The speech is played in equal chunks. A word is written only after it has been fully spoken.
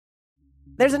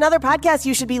There's another podcast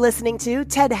you should be listening to,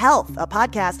 TED Health, a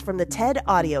podcast from the TED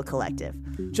Audio Collective.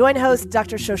 Join host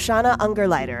Dr. Shoshana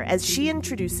Ungerleider as she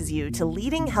introduces you to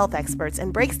leading health experts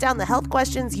and breaks down the health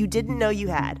questions you didn't know you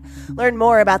had. Learn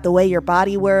more about the way your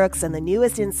body works and the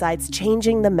newest insights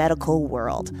changing the medical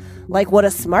world, like what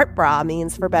a smart bra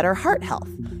means for better heart health,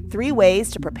 3 ways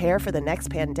to prepare for the next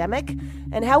pandemic,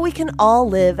 and how we can all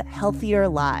live healthier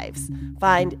lives.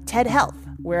 Find TED Health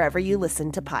wherever you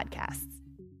listen to podcasts.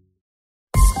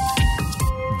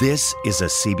 This is a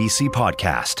CBC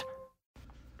podcast.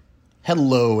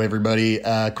 Hello, everybody.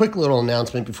 Quick little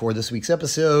announcement before this week's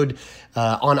episode.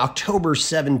 On October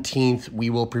 17th, we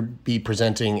will be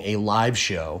presenting a live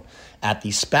show at the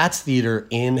Spatz Theatre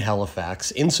in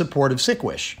Halifax in support of Sick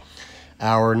Wish,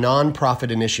 our nonprofit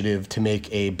initiative to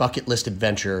make a bucket list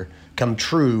adventure come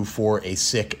true for a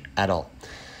sick adult.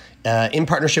 In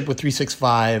partnership with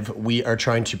 365, we are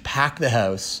trying to pack the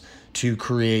house to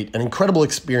create an incredible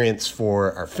experience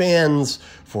for our fans,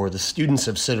 for the students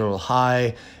of Citadel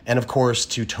High, and of course,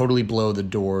 to totally blow the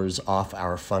doors off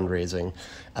our fundraising.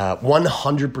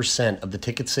 100% of the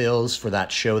ticket sales for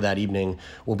that show that evening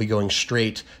will be going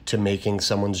straight to making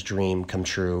someone's dream come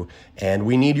true, and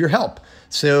we need your help.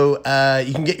 So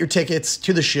you can get your tickets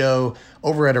to the show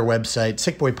over at our website,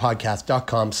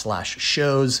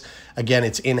 sickboypodcast.com/shows. Again,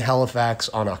 it's in Halifax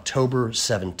on October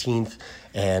 17th,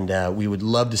 and we would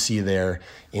love to see you there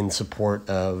in support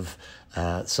of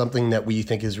something that we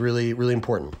think is really, really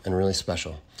important and really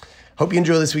special. Hope you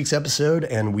enjoy this week's episode,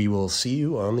 and we will see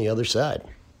you on the other side.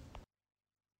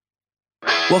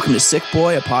 Welcome to Sick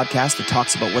Boy, a podcast that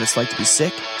talks about what it's like to be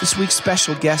sick. This week's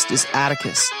special guest is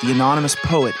Atticus, the anonymous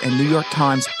poet and New York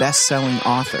Times best-selling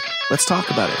author. Let's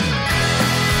talk about it.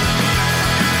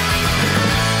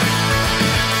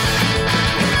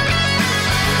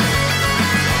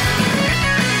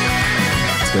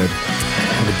 It's good.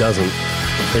 If it doesn't,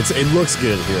 it looks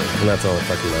good here, and that's all that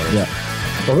fucking matters. Yeah.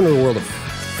 Welcome to the world of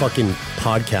fucking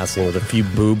podcasting with a few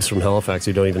boobs from Halifax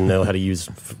who don't even know how to use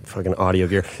fucking audio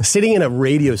gear, sitting in a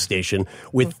radio station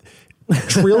with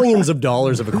trillions of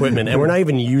dollars of equipment, and we're not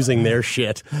even using their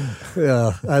shit.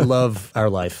 I love our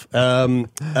life.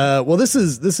 Well, this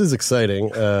is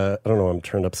exciting. I don't know why I'm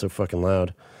turned up so fucking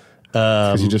loud.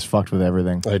 Because you just fucked with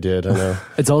everything. I did, I know.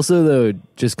 It's also, though,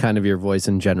 just kind of your voice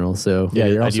in general, so... Yeah,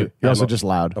 you're also just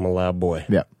loud. I'm a loud boy.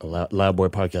 Yeah. A loud boy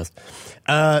podcast.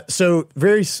 So,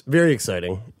 very, very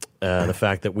exciting, the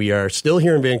fact that we are still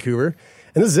here in Vancouver.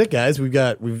 And this is it, guys. We've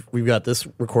got this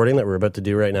recording that we're about to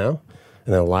do right now,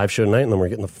 and then a live show tonight, and then we're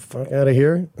getting the fuck out of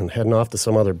here and heading off to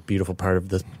some other beautiful part of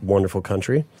this wonderful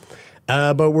country.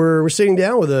 But we're sitting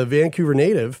down with a Vancouver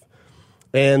native,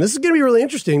 and this is going to be really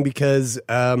interesting because,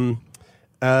 well,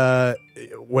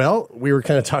 we were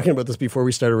kind of talking about this before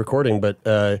we started recording, but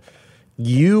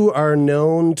you are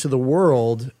known to the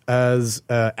world as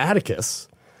Atticus.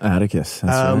 Atticus,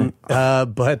 that's right.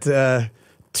 But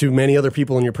to many other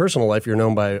people in your personal life, you're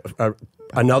known by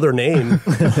another name,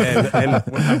 and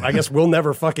I guess we'll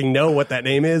never fucking know what that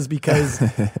name is because,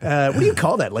 what do you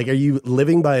call that? Like, are you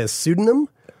living by a pseudonym?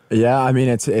 Yeah, I mean,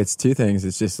 it's two things.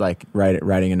 It's just like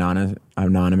writing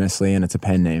anonymously, and it's a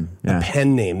pen name. Yeah. A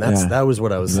pen name. That was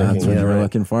what I was thinking. That's what you were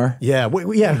looking for? Yeah.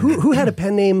 Yeah. Who had a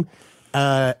pen name,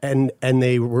 and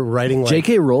they were writing like...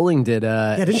 J.K. Rowling did.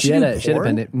 Didn't she do she had a pen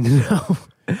porn? name. No.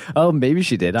 Oh, maybe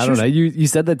she did. I don't know. You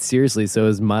said that seriously, so it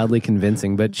was mildly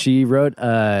convincing. But she wrote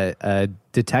a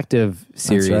detective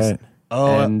series. That's right.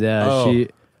 And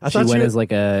she went as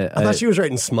like a... I thought she was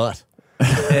writing smut.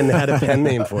 And had a pen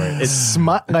name for it. It's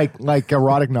smut, like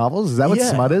erotic novels? Is that what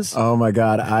smut is? Oh my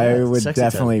God, I would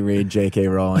definitely read J.K.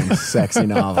 Rowling's sexy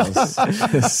novels.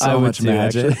 So much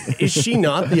magic. Is she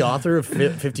not the author of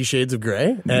 50 Shades of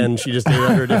Grey? And she just did it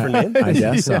under a different name? I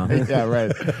guess so. Yeah,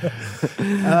 right.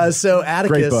 So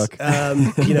Atticus, great book.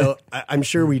 I'm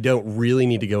sure we don't really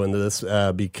need to go into this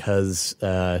because...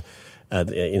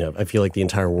 I feel like the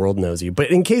entire world knows you.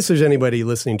 But in case there's anybody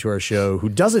listening to our show who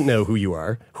doesn't know who you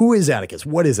are, who is Atticus?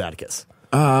 What is Atticus?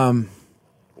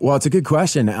 Well, it's a good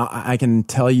question. I can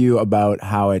tell you about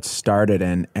how it started,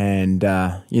 and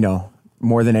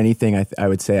more than anything, I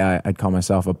would say I'd call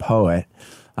myself a poet,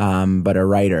 but a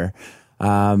writer.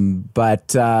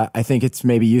 But I think it's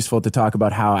maybe useful to talk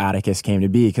about how Atticus came to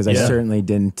be, because I certainly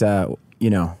didn't,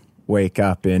 wake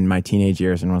up in my teenage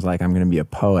years and was like, I'm going to be a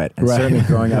poet. And certainly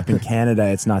growing up in Canada,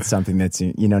 it's not something that's,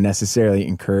 necessarily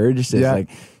encouraged. It's like,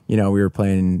 we were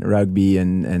playing rugby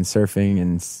and surfing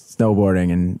and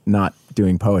snowboarding and not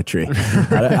doing poetry.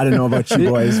 I don't know about you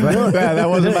boys, but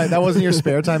that wasn't your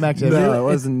spare time activity. No, it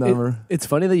wasn't. It's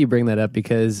funny that you bring that up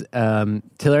because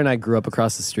Taylor and I grew up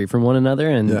across the street from one another,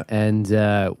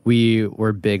 and we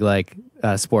were big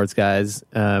sports guys.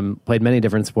 Played many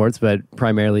different sports, but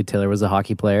primarily Taylor was a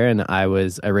hockey player, and I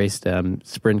raced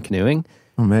sprint canoeing.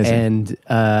 Amazing.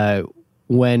 And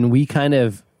when we kind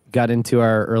of got into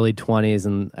our early 20s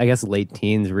and I guess late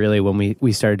teens, really, when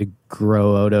we started to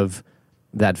grow out of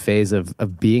that phase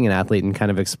of being an athlete and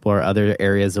kind of explore other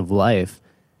areas of life,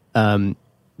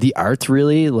 the arts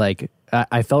really, like,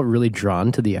 I felt really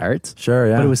drawn to the arts. Sure,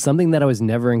 yeah. But it was something that I was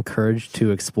never encouraged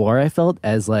to explore, I felt,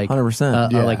 as like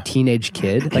 100%. a like teenage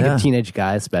kid, like a teenage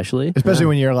guy especially. Especially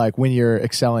when you're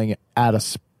excelling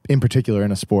at in particular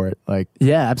in a sport. Like,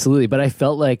 yeah, absolutely. But I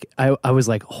felt like I was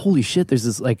like, holy shit, there's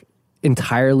this like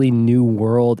entirely new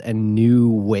world and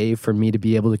new way for me to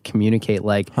be able to communicate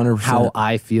like 100%. how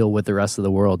I feel with the rest of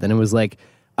the world. And it was like,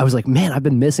 I was like, man, I've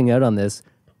been missing out on this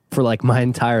for like my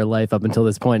entire life up until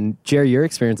this point. And Jerry, your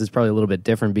experience is probably a little bit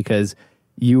different because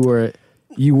you were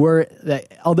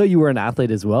although you were an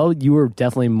athlete as well, you were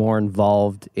definitely more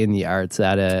involved in the arts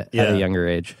at a younger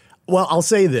age. Well, I'll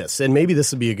say this, and maybe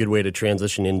this would be a good way to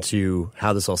transition into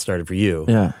how this all started for you.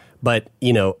 Yeah. But,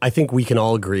 you know, I think we can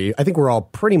all agree. I think we're all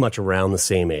pretty much around the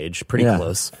same age, pretty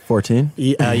close. 14?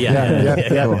 Yeah.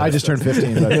 yeah. I just turned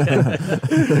 15.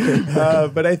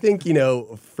 But. But I think, you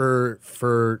know, for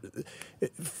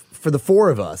the four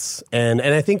of us, and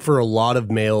I think for a lot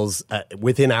of males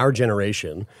within our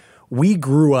generation, we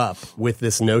grew up with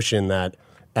this notion that,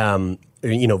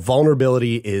 you know,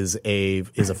 vulnerability is a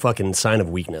fucking sign of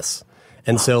weakness.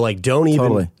 And so, like, don't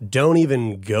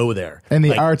even go there. And the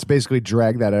like, arts basically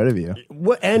drag that out of you.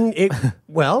 And it,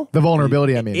 well, the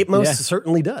vulnerability. I mean, it most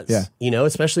certainly does. Yeah. You know,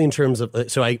 especially in terms of.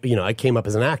 So I came up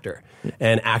as an actor,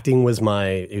 and acting was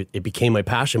it became my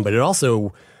passion. But it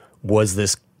also was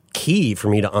this key for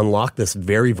me to unlock this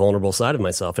very vulnerable side of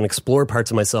myself and explore parts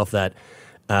of myself that,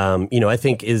 you know, I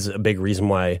think is a big reason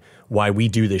why we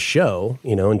do this show.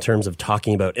 You know, in terms of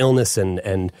talking about illness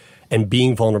and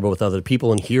being vulnerable with other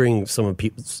people and hearing some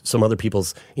other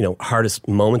people's, you know, hardest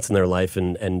moments in their life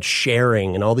and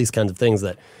sharing and all these kinds of things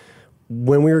that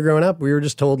when we were growing up, we were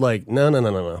just told like,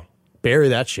 no. Bury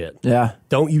that shit. Yeah.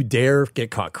 Don't you dare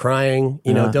get caught crying.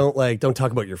 You know, don't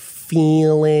talk about your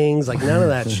feelings. Like none of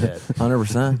that shit.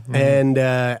 100%. And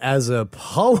as a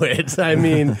poet, I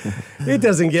mean, it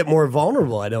doesn't get more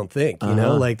vulnerable, I don't think. You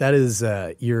know, like that is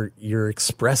you're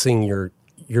expressing your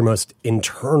most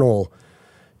internal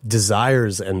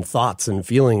desires and thoughts and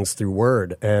feelings through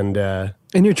word, and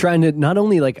you're trying to not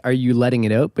only like are you letting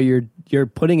it out, but you're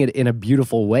putting it in a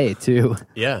beautiful way too.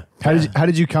 Yeah. How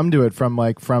did you come to it from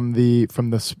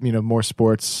the you know, more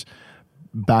sports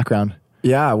background?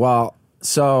 Yeah, well,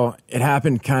 so it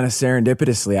happened kind of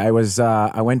serendipitously.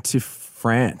 I went to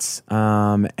France,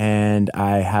 and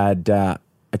I had a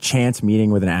chance meeting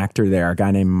with an actor there, a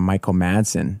guy named Michael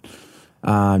Madsen.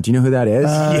 Do you know who that is?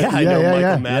 I know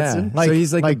Michael Madsen. Yeah. So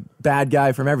he's like a bad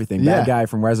guy from everything. Bad guy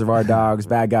from Reservoir Dogs,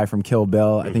 bad guy from Kill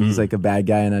Bill. I think he's like a bad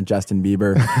guy in a Justin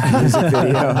Bieber music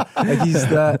video.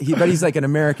 Like he's like an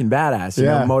American badass, you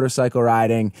know, motorcycle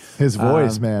riding. His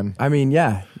voice, man. I mean,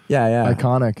 yeah.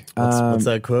 Iconic. What's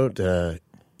that quote?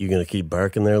 You gonna keep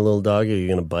barking there, little doggy, or you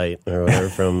gonna bite? Or whatever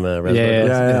from Reservoir Dogs.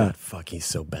 Yeah. Fuck, he's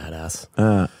so badass.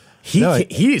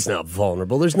 He's not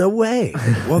vulnerable. There's no way.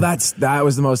 Well, that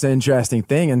was the most interesting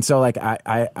thing. And so like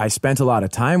I spent a lot of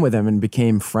time with him and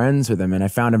became friends with him, and I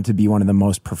found him to be one of the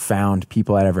most profound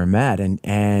people I'd ever met.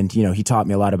 And you know, he taught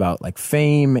me a lot about like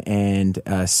fame and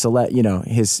you know,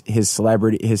 his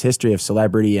celebrity, his history of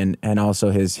celebrity, and also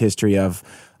his history of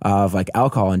like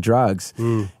alcohol and drugs.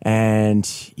 And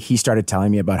he started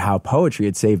telling me about how poetry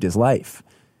had saved his life.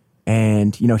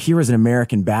 And you know, here was an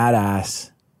American badass,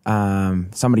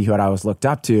 somebody who I always looked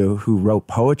up to, who wrote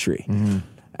poetry.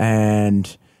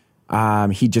 And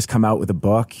he'd just come out with a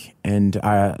book, and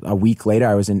a week later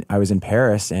I was in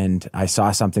Paris, and I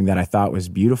saw something that I thought was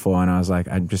beautiful, and I was like,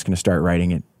 I'm just going to start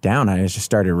writing it down. I just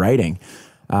started writing,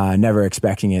 never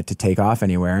expecting it to take off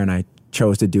anywhere, and I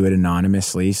chose to do it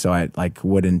anonymously so I like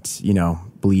wouldn't, you know,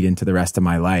 bleed into the rest of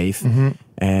my life.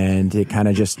 And it kind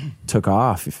of just took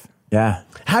off. Yeah.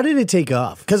 How did it take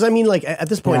off? Because I mean, like at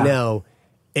this point now,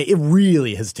 it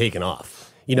really has taken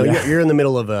off. You know, you're in the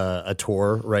middle of a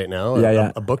tour right now,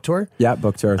 a book tour. Yeah,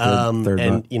 book tour. Third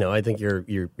and book. you know, I think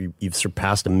you've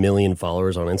surpassed 1 million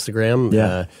followers on Instagram.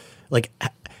 Yeah. Like,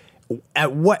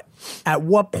 at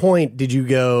what point did you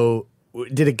go?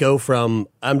 Did it go from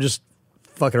I'm just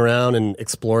fucking around and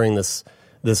exploring this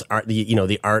art,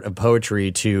 the art of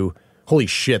poetry, to holy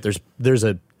shit, there's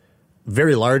a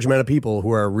very large amount of people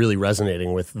who are really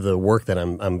resonating with the work that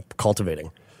I'm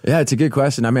cultivating? Yeah, it's a good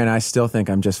question. I mean, I still think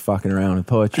I'm just fucking around with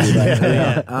poetry. You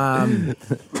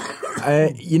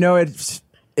know,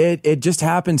 It just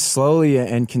happened slowly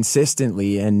and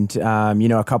consistently, and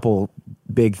a couple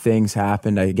big things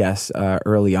happened, I guess,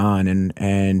 early on,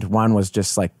 and one was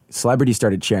just like celebrities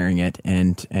started sharing it,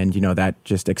 and that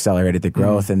just accelerated the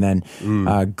growth. And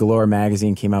then Galore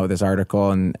magazine came out with this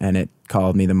article, and it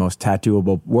called me the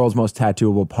world's most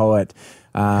tattooable poet,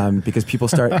 because people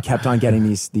kept on getting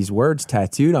these words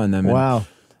tattooed on them. Wow.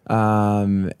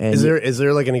 And is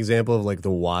there like an example of like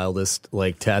the wildest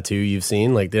like tattoo you've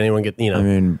seen? Like, did anyone get, I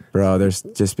mean, bro, there's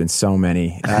just been so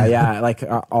many. Like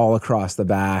all across the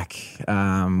back.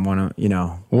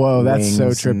 Whoa, that's so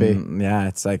trippy. And, yeah,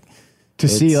 it's like to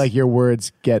see like your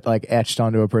words get like etched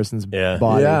onto a person's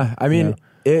body. Yeah, I mean,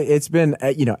 it's been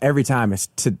every time it's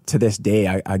to this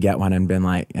day I get one and been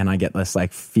like, and I get this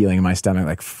like feeling in my stomach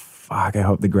like, fuck, I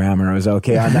hope the grammar was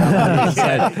okay on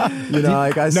that one.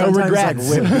 I sometimes regrets.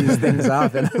 like whip these things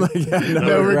up, and I'm like,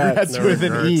 no regrets with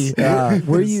an E.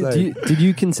 Were you? Did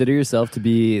you consider yourself to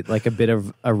be like a bit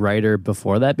of a writer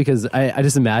before that? Because I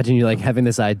just imagine you like having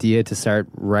this idea to start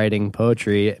writing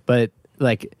poetry, but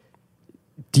like,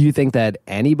 do you think that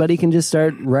anybody can just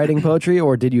start writing poetry,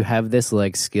 or did you have this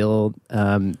like skill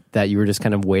that you were just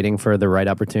kind of waiting for the right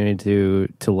opportunity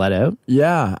to let out?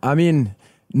 Yeah, I mean.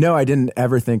 No, I didn't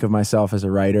ever think of myself as a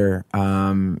writer,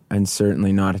 and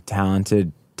certainly not a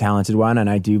talented one. And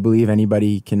I do believe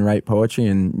anybody can write poetry,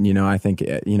 and I think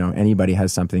anybody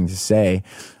has something to say.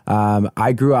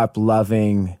 I grew up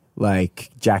loving like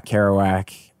Jack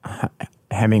Kerouac,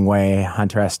 Hemingway,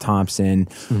 Hunter S. Thompson,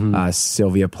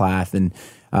 Sylvia Plath, and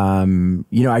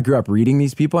I grew up reading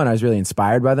these people, and I was really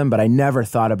inspired by them, but I never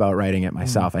thought about writing it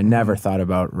myself. I never thought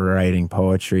about writing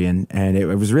poetry, and it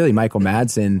was really Michael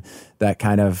Madsen that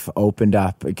kind of opened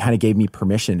up. It kind of gave me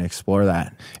permission to explore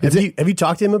that. Have you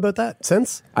talked to him about that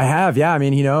since? I have, yeah. I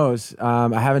mean, he knows.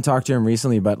 I haven't talked to him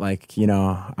recently, but like,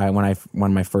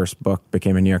 when my first book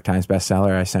became a New York Times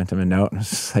bestseller, I sent him a note and was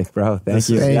just like, bro, thank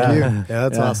you. Yeah,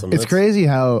 that's awesome. It's crazy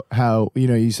how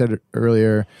you said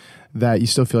earlier that you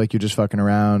still feel like you're just fucking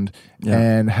around,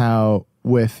 and how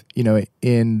with,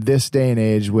 in this day and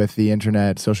age with the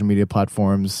internet, social media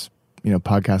platforms,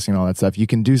 podcasting and all that stuff, you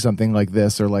can do something like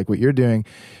this or like what you're doing,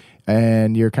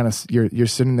 and you're kind of, you're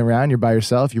sitting around, you're by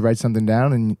yourself, you write something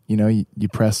down, and, you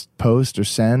press post or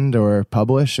send or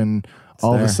publish, and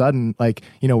all of a sudden, like,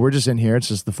 we're just in here, it's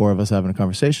just the four of us having a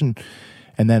conversation.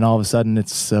 And then all of a sudden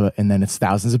it's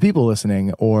thousands of people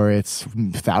listening, or it's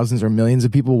thousands or millions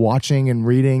of people watching and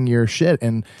reading your shit.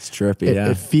 And it's trippy.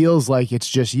 It feels like it's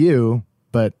just you,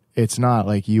 but it's not.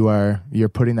 Like you're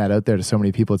putting that out there to so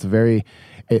many people. It's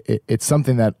it's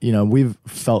something that, we've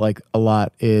felt like a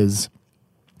lot is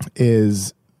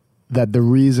that the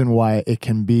reason why it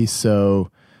can be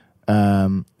so,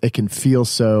 it can feel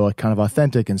so like kind of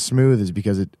authentic and smooth is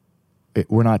because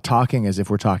we're not talking as if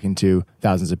we're talking to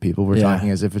thousands of people. We're talking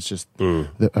as if it's just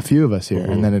a few of us here,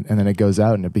 and then it goes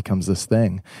out and it becomes this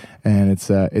thing, and it's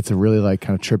a really like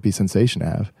kind of trippy sensation to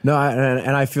have. No,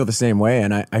 and I feel the same way,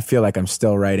 and I feel like I'm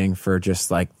still writing for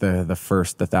just like the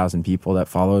first 1,000 people that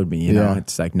followed me. You know,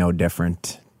 it's like no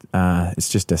different. It's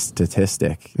just a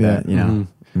statistic that a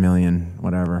million,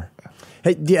 whatever.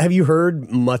 Hey, have you heard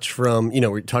much from?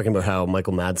 We're talking about how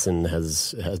Michael Madsen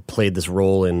has played this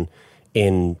role in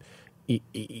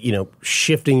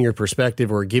shifting your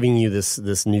perspective or giving you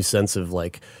this new sense of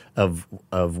like of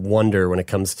wonder when it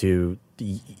comes to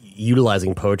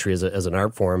utilizing poetry as an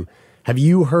art form. Have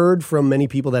you heard from many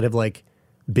people that have like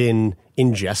been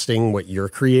ingesting what you're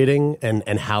creating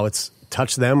and how it's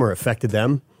touched them or affected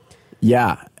them?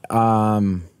 Yeah.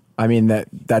 I mean,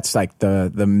 that's like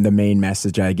the main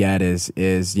message I get is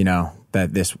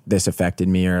that this affected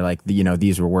me, or like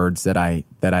these were words that I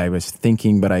was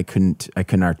thinking but I couldn't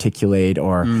articulate,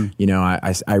 or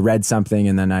I read something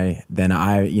and then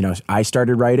I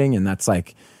started writing, and that's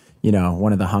like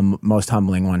one of the most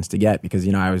humbling ones to get, because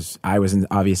I was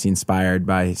obviously inspired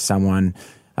by someone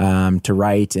to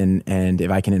write, and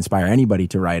if I can inspire anybody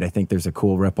to write, I think there's a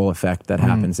cool ripple effect that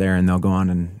happens there, and they'll go on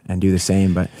and do the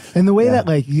same. But and the way that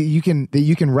like you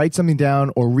can write something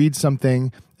down or read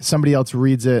something, somebody else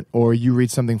reads it, or you read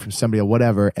something from somebody or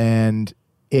whatever, and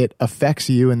it affects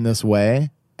you in this way,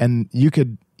 and you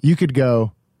could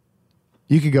go,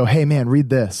 hey man, read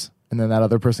this, and then that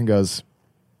other person goes,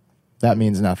 that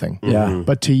means nothing. Yeah.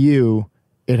 But to you,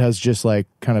 it has just like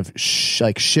kind of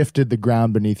shifted the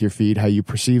ground beneath your feet, how you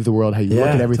perceive the world, how you look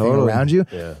at everything around you.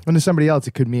 Yeah. And to somebody else,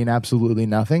 it could mean absolutely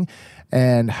nothing.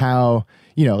 And how,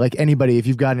 like anybody, if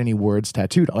you've got any words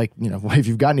tattooed, like, if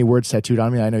you've got any words tattooed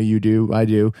on me, I know you do, I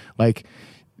do, like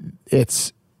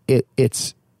it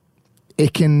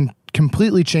can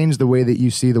completely change the way that you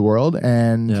see the world.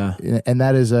 And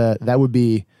that is that would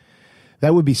be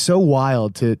that would be so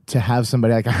wild to have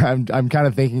somebody like I'm kind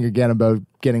of thinking again about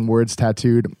getting words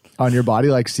tattooed on your body,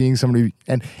 like seeing somebody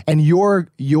and your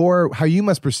how you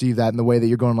must perceive that in the way that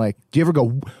you're going like, do you ever go,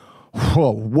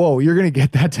 whoa, you're going to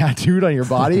get that tattooed on your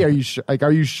body? Are you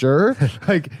are you sure?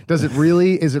 Like, is it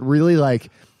really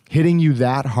like hitting you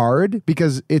that hard?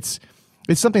 Because it's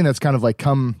something that's kind of like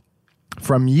come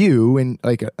from you and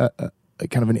like a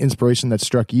kind of an inspiration that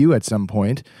struck you at some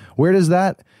point. Where does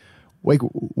that, like,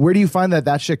 where do you find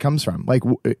that shit comes from? Like,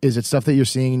 is it stuff that you're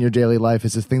seeing in your daily life?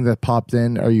 Is this thing that popped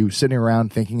in? Are you sitting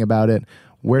around thinking about it?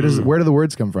 Where do the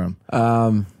words come from?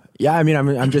 Yeah, I mean,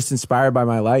 I'm just inspired by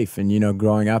my life and,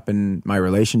 growing up and my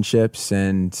relationships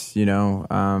and,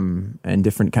 and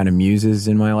different kind of muses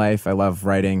in my life. I love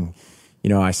writing,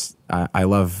 I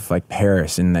love like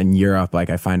Paris and Europe. Like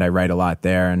I find I write a lot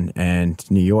there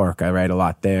and New York, I write a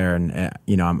lot there. And,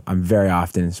 I'm very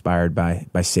often inspired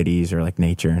by cities or like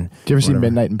nature. And do you ever see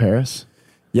Midnight in Paris?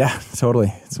 Yeah,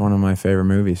 totally. It's one of my favorite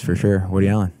movies for sure. Woody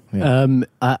Allen.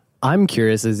 Yeah. I'm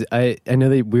curious, I know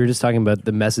that we were just talking about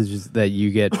the messages that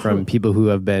you get from people who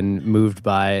have been moved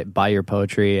by your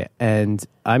poetry. And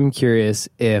I'm curious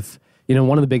if,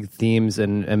 one of the big themes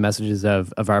and messages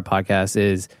of our podcast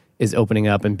is opening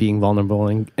up and being vulnerable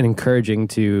and encouraging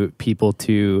to people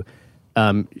to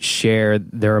share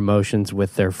their emotions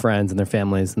with their friends and their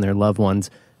families and their loved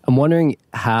ones. I'm wondering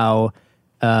how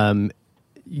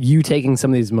you taking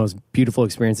some of these most beautiful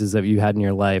experiences that you had in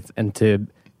your life and to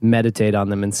meditate on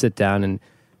them and sit down and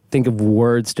think of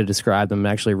words to describe them and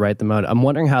actually write them out. I'm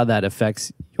wondering how that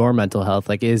affects your mental health.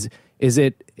 Like, is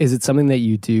it something that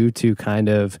you do to kind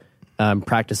of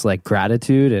practice like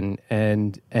gratitude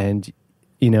and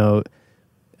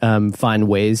find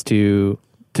ways to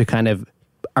kind of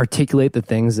articulate the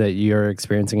things that you're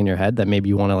experiencing in your head that maybe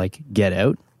you want to like get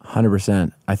out?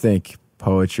 100%. I think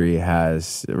poetry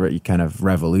has kind of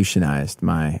revolutionized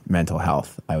my mental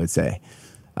health, I would say.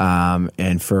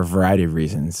 And for a variety of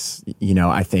reasons,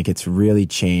 I think it's really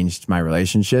changed my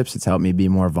relationships. It's helped me be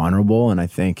more vulnerable. And I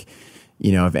think,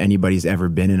 if anybody's ever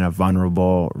been in a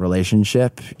vulnerable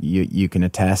relationship, you can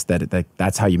attest that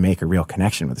that's how you make a real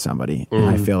connection with somebody. And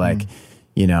I feel like,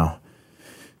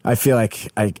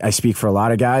 I speak for a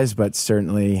lot of guys, but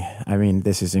certainly, I mean,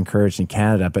 this is encouraged in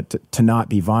Canada, but to not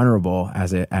be vulnerable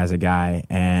as a guy.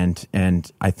 And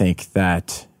I think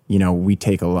that, we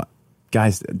take a lot,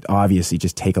 guys obviously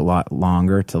just take a lot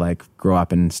longer to like grow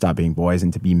up and stop being boys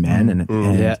and to be men and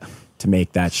to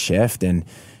make that shift.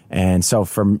 And so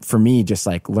for me, just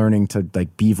like learning to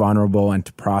like be vulnerable and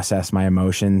to process my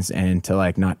emotions and to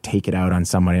like not take it out on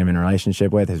somebody I'm in a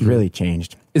relationship with has really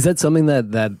changed. Is that something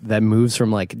that moves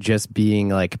from like just being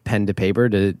like pen to paper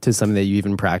to something that you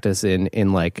even practice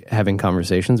in like having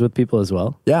conversations with people as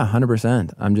well? Yeah,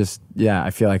 100%.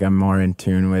 I feel like I'm more in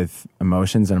tune with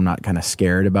emotions and I'm not kind of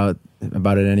scared about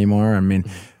it anymore. I mean,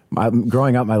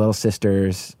 growing up, my little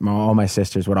sisters, all my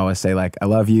sisters would always say like, I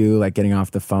love you, like getting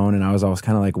off the phone. And I was always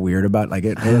kind of like weird about like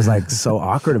it was like so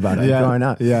awkward about it growing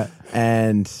up. Yeah.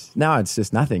 And now it's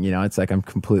just nothing, it's like I'm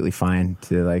completely fine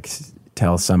to like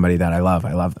tell somebody that I love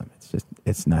them.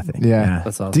 It's nothing. Yeah.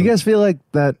 That's awesome. Do you guys feel like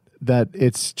that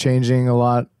it's changing a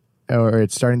lot or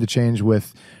it's starting to change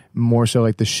with more so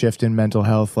like the shift in mental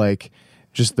health, like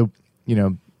just the,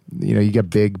 you get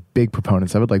big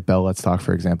proponents of it, like Bell Let's Talk,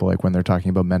 for example, like when they're talking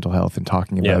about mental health and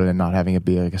talking about it and not having it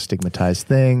be like a stigmatized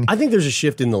thing. I think there's a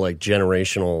shift in the like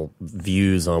generational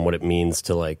views on what it means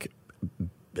to like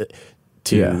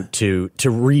to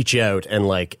reach out and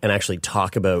like and actually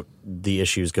talk about the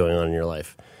issues going on in your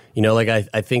life. Like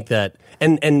I think that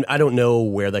and I don't know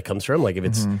where that comes from. Like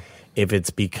if it's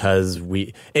because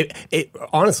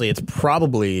honestly, it's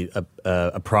probably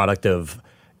a product of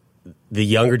the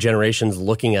younger generations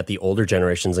looking at the older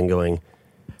generations and going,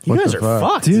 "You guys are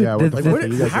fucked, dude."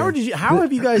 Yeah, how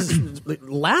have you guys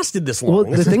lasted this long? Well,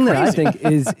 this the thing crazy. that I think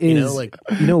is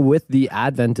with the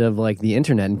advent of like the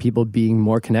internet and people being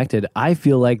more connected, I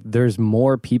feel like there's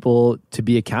more people to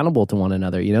be accountable to one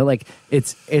another. Like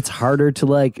it's harder to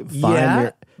like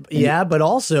find. But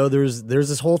also there's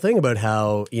this whole thing about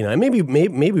how and maybe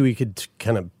we could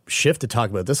kind of shift to talk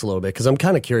about this a little bit because I'm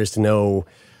kind of curious to know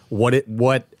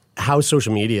how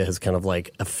social media has kind of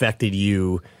like affected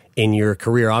you in your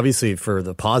career, obviously for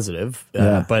the positive,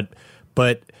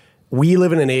 but we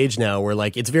live in an age now where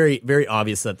like it's very, very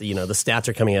obvious that the stats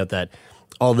are coming out that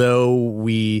although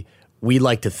we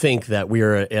like to think that we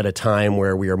are at a time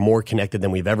where we are more connected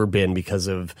than we've ever been because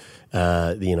of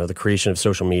the creation of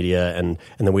social media and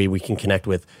the way we can connect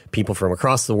with people from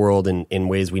across the world in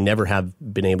ways we never have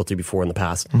been able to before in the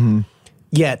past.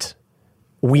 Yet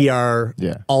we are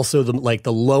Yeah. also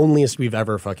the loneliest we've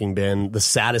ever fucking been, the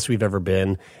saddest we've ever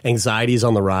been. Anxiety's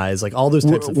on the rise, like all those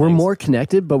types of We're things. more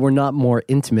connected, but we're not more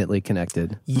intimately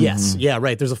connected. Yes, yeah,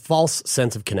 right. There's a false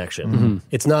sense of connection.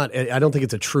 It's not. I don't think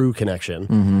it's a true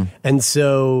connection. And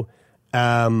so,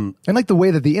 And like the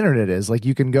way that the internet is, like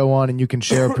you can go on and you can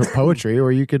share poetry, or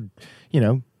you could,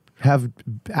 have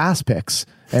ass pics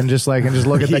and just look at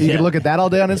that. You could look at that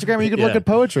all day on Instagram, or you could look at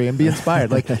poetry and be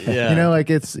inspired. Like, like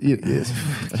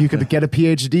you could get a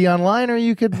PhD online, or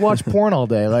you could watch porn all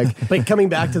day. Like, but coming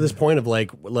back to this point of like,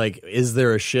 is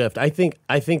there a shift? I think that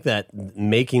I think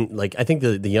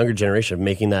the younger generation of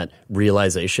making that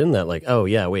realization that like, oh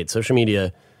yeah, wait, social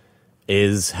media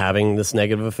is having this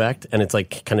negative effect, and it's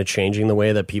like kind of changing the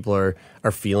way that people are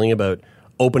feeling about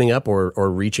opening up or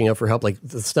reaching out for help, like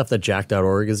the stuff that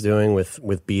Jack.org is doing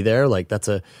with Be There. Like that's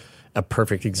a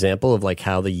perfect example of like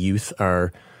how the youth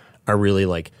are really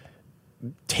like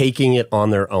taking it on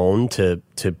their own to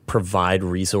provide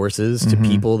resources to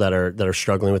people that are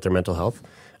struggling with their mental health.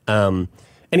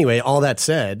 Anyway, all that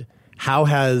said, how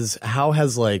has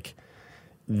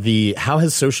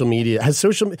social media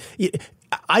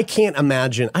I can't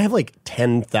imagine. I have like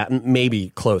 10,000,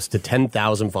 maybe close to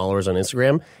 10,000 followers on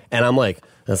Instagram, and I'm like,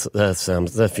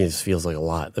 that feels like a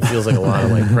lot. That feels like a lot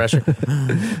of like pressure.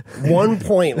 1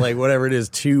 point, like whatever it is,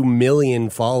 2 million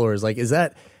followers. Like, is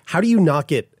that? How do you not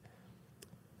get,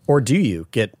 or do you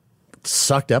get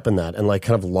sucked up in that and like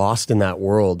kind of lost in that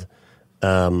world?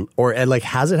 Or like,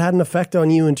 has it had an effect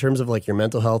on you in terms of like your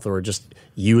mental health, or just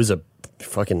you as a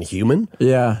fucking human?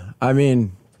 Yeah, I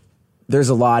mean, there's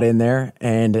a lot in there,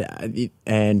 and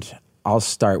I'll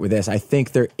start with this. I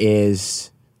think there is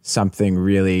something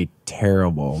really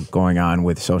terrible going on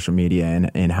with social media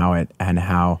and how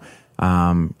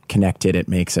connected it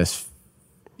makes us.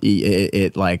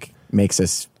 It like makes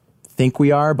us think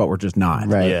we are, but we're just not.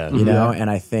 Right. Yeah. You know, and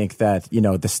I think that,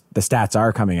 the stats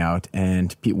are coming out,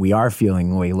 and we are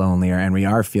feeling way lonelier, and we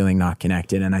are feeling not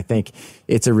connected. And I think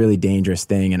it's a really dangerous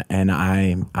thing. And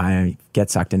I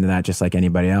get sucked into that just like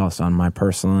anybody else on my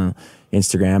personal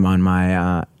Instagram, on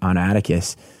my, on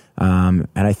Atticus. And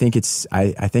I think it's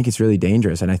really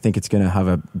dangerous, and I think it's going to have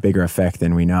a bigger effect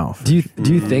than we know. Do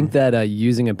you think that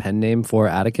using a pen name for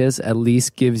Atticus at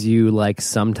least gives you like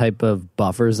some type of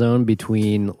buffer zone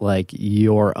between like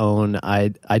your own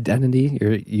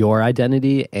identity, your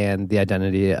identity, and the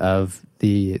identity of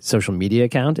the social media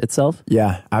account itself?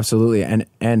 Yeah, absolutely.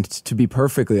 And to be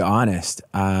perfectly honest,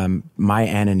 my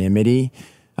anonymity,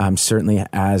 certainly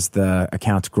as the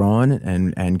account's grown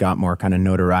and got more kind of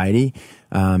notoriety,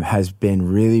 has been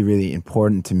really, really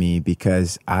important to me,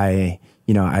 because I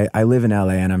live in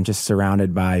LA, and I'm just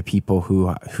surrounded by people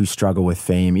who struggle with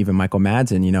fame. Even Michael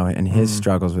Madsen, and his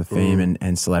struggles with fame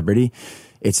and celebrity.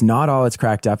 It's not all it's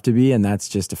cracked up to be, and that's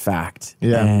just a fact.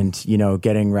 Yeah. And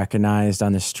getting recognized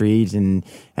on the street and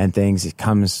things,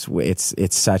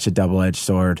 it's such a double-edged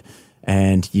sword.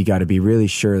 And you got to be really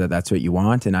sure that that's what you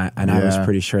want. And I was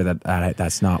pretty sure that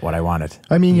that's not what I wanted.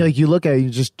 I mean, like you look at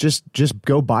it, just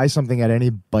go buy something at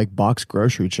any like box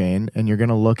grocery chain, and you're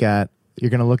gonna look at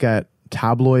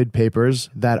tabloid papers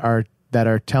that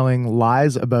are telling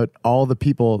lies about all the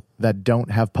people that don't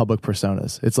have public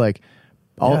personas. It's like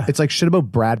it's like shit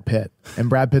about Brad Pitt, and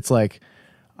Brad Pitt's like,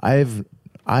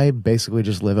 I basically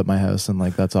just live at my house, and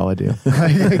like that's all I do.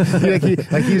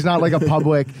 He's not like a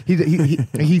public.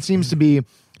 He seems to be.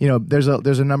 There's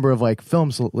a number of like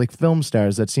film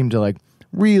stars that seem to like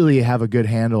really have a good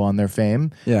handle on their fame.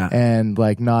 Yeah, and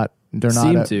like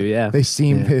they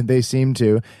seem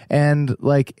to, and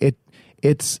like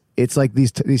it's like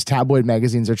these tabloid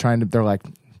magazines are they're like,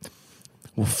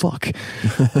 well, fuck,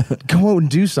 go out and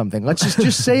do something. Let's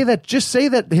just say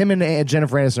that him and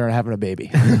Jennifer Aniston are having a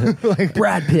baby. Like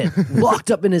Brad Pitt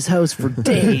locked up in his house for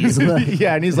days.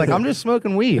 Yeah, and he's like, I'm just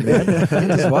smoking weed, man.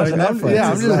 Just watching Netflix. Yeah,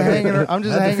 I'm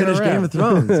just hanging around. Game of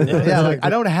Thrones. Yeah, like I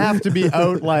don't have to be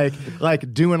out like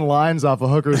doing lines off a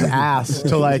hooker's ass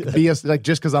to like be just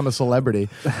because I'm a celebrity.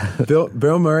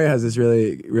 Bill Murray has this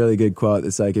really, really good quote.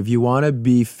 It's like, if you want to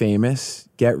be famous,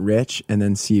 get rich, and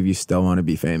then see if you still want to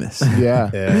be famous. Yeah,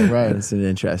 right. It's an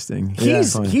interesting.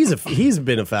 He's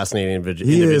been a fascinating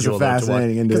individual. He is a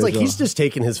fascinating individual, because like he's just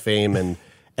taken his fame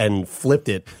and flipped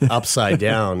it upside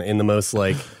down in the most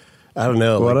like, I don't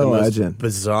know, what like a the legend. most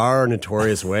bizarre,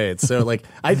 notorious way. It's so like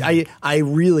I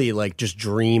really like just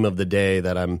dream of the day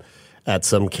that I'm at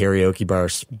some karaoke bar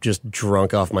just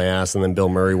drunk off my ass, and then Bill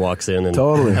Murray walks in and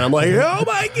I'm like, oh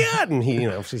my God, and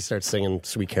he starts singing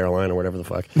Sweet Caroline or whatever the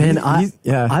fuck. Man,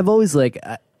 I've always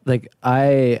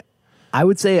I I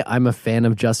would say I'm a fan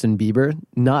of Justin Bieber,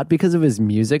 not because of his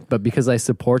music, but because I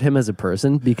support him as a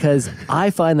person. Because I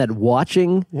find that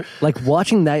watching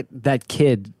that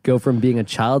kid go from being a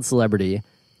child celebrity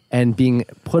and being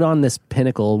put on this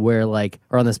pinnacle where or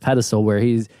on this pedestal where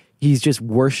he's just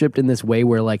worshipped in this way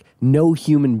where no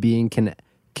human being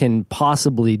can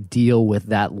possibly deal with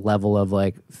that level of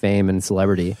fame and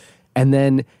celebrity, and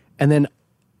then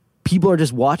people are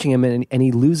just watching him and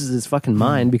he loses his fucking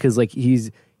mind because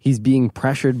he's being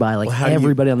pressured by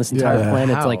everybody on this entire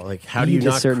planet. How do you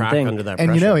not crack under that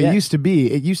pressure? And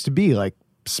it used to be like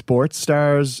sports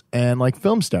stars and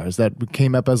film stars that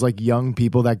came up as young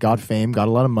people that got fame, got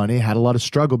a lot of money, had a lot of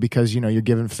struggle because you're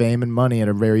given fame and money at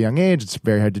a very young age. It's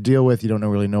very hard to deal with. You don't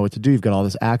really know what to do. You've got all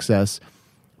this access.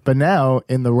 But now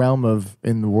in the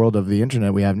world of the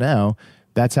internet we have now,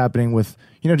 that's happening with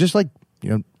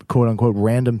quote unquote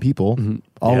random people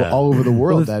all over the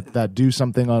world that do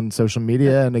something on social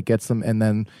media and it gets them, and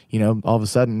then all of a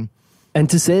sudden. And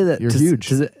to say that you're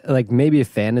huge, maybe a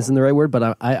fan isn't the right word,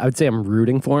 but I would say I'm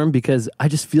rooting for him because I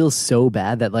just feel so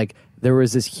bad that there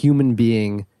was this human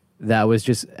being that was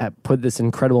just put this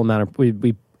incredible amount of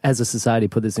we as a society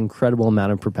put this incredible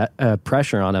amount of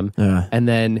pressure on him, and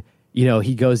then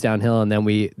he goes downhill, and then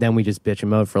we just bitch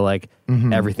him out for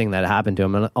everything that happened to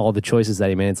him and all the choices that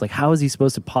he made. It's how is he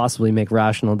supposed to possibly make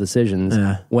rational decisions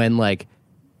when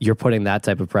you're putting that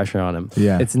type of pressure on him?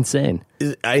 Yeah, it's insane.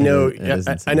 I know.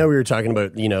 Insane. I know we were talking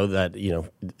about that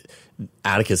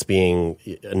Atticus being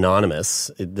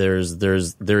anonymous. There is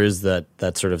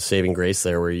that sort of saving grace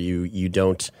there where you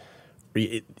don't.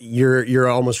 You're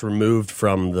almost removed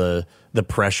from the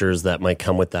pressures that might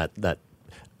come with that that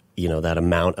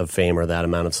amount of fame or that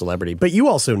amount of celebrity. But you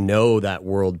also know that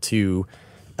world too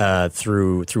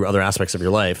through other aspects of your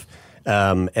life,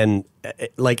 and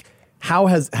how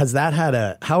has that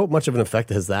had how much of an effect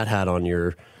has that had on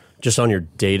your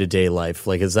day-to-day life?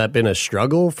 Has that been a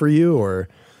struggle for you, or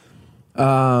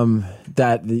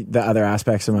that the other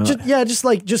aspects of my life?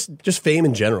 Just fame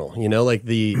in general,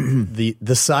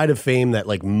 the side of fame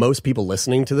that most people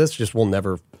listening to this just will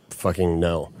never fucking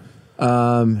know.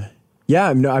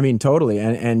 Yeah, no, I mean totally,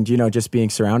 and just being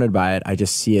surrounded by it, I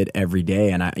just see it every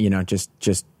day, and I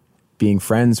just being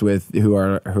friends with who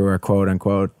are quote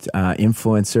unquote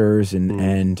influencers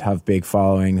and have big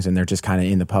followings, and they're just kind of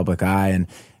in the public eye,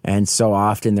 and so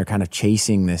often they're kind of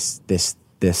chasing this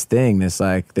thing,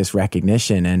 this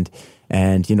recognition,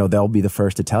 and they'll be the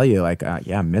first to tell you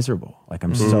yeah, I'm miserable,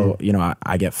 I'm so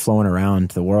I get flown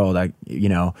around the world,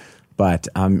 but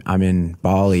I'm in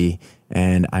Bali.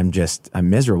 And I'm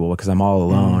miserable because I'm all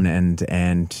alone, and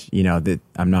that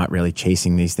I'm not really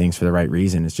chasing these things for the right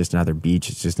reason. It's just another beach,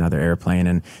 it's just another airplane,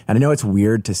 and I know it's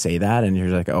weird to say that, and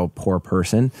you're oh, poor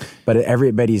person, but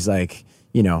everybody's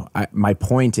my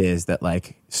point is that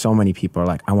so many people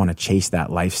are I want to chase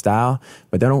that lifestyle,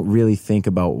 but they don't really think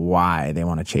about why they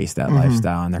want to chase that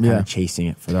lifestyle, and they're kind of chasing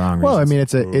it for the wrong reasons. Well, I mean,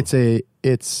 it's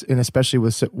and especially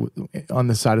with on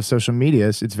the side of social media,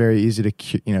 it's very easy to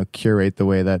curate the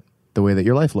way that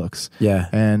your life looks. Yeah.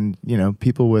 And,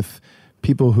 people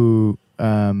who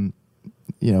are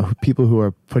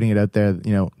putting it out there,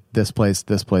 this place,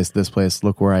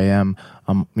 look where I am.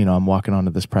 I'm walking onto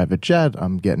this private jet.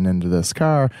 I'm getting into this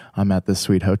car. I'm at this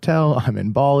sweet hotel. I'm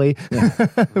in Bali,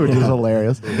 which is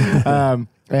hilarious.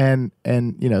 And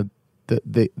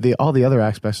the all the other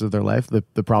aspects of their life,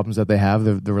 the problems that they have,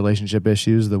 the relationship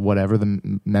issues, the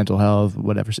mental health,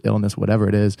 whatever illness, whatever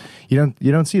it is, you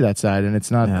don't see that side, and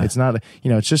it's not it's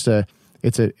just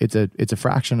it's a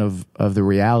fraction of the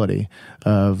reality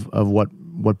of what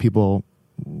people's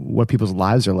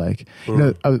lives are like.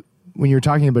 When you were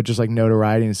talking about just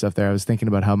notoriety and stuff there, I was thinking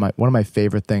about how one of my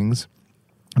favorite things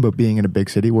about being in a big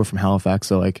city, we're from Halifax,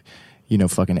 so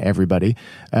fucking everybody.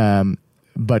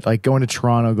 But going to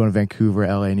Toronto, going to Vancouver,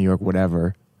 LA, New York,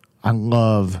 whatever, I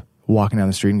love walking down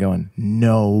the street and going,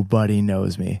 nobody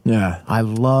knows me. Yeah. I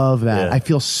love that. Yeah. I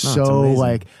feel I feel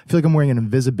like I'm wearing an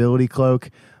invisibility cloak.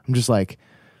 I'm just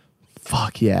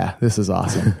fuck yeah, this is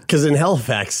awesome. Because in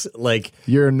Halifax,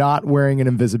 you're not wearing an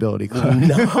invisibility cloak.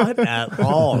 Not at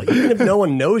all. Even if no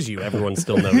one knows you, everyone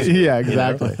still knows you. Yeah,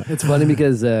 exactly. It's funny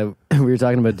because we were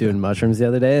talking about doing mushrooms the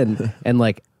other day, and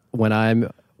when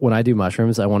I do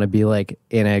mushrooms, I want to be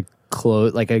in a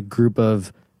a group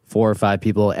of 4 or 5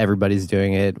 people. Everybody's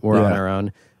doing it. We're on our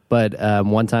own. But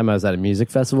one time I was at a music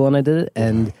festival and I did it,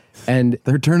 and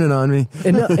they're turning on me.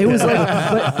 And it was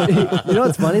but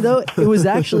what's funny though? It was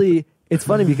actually, it's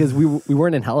funny because we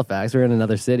weren't in Halifax, we were in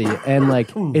another city, and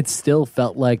it still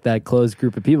felt like that closed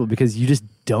group of people because you just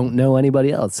don't know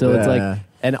anybody else. So it's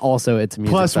And also, it's a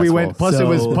music Plus, festival. we went. Plus,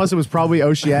 So- it was probably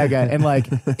Osheaga, and like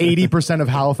 80% of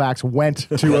Halifax went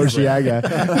to Osheaga.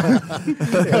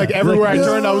 Like everywhere I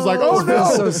turned, I was like, "Oh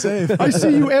no, so safe. I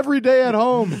see you every day at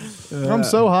home. I'm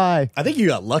so high." I think you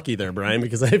got lucky there, Brian,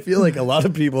 because I feel like a lot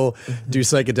of people do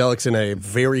psychedelics in a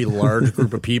very large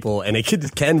group of people, and it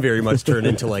can very much turn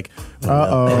into like,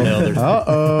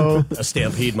 a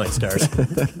stampede might start.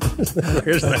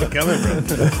 Where's that coming from?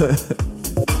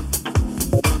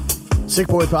 Sick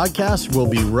Boy Podcast will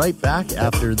be right back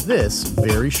after this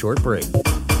very short break.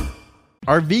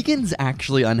 Are vegans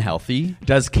actually unhealthy?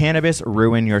 Does cannabis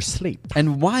ruin your sleep?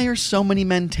 And why are so many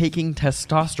men taking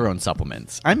testosterone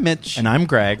supplements? I'm Mitch. And I'm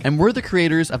Greg. And we're the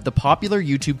creators of the popular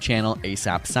YouTube channel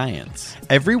ASAP Science.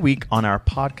 Every week on our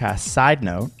podcast Side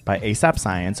Note by ASAP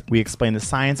Science, we explain the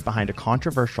science behind a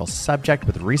controversial subject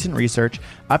with recent research,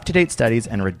 up-to-date studies,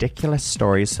 and ridiculous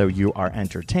stories so you are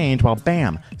entertained while,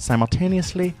 bam,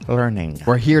 simultaneously learning.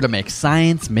 We're here to make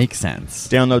science make sense.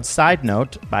 Download Side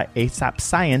Note by ASAP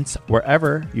Science wherever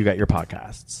you get your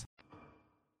podcasts.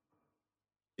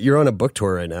 You're on a book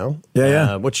tour right now.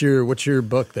 Yeah. What's your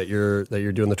book that you're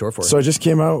doing the tour for? So I just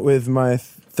came out with my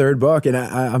third book, and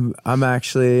I'm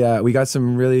actually we got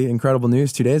some really incredible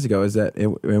news 2 days ago. Is that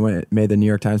it made the New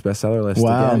York Times bestseller list?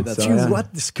 Wow. again. That's So, yeah. what?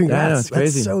 Congrats. Yeah, no, it's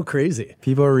crazy. That's so crazy.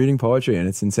 People are reading poetry, and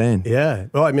it's insane. Yeah.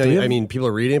 Well, I mean, people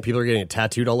are reading it. People are getting it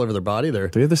tattooed all over their body. Do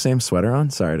we have the same sweater on?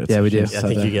 Sorry. Yeah, we do. I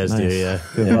think you guys do. Yeah.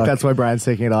 Good luck. That's why Brian's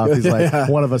taking it off. He's like,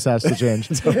 one of us has to change.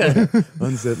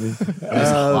 Unzip me. It's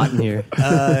hot in here.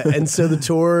 And so the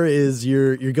tour is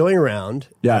you're going around.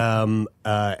 Yeah.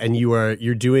 And you're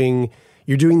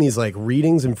doing these like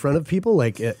readings in front of people,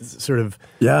 like sort of.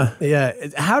 Yeah. Yeah.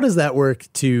 How does that work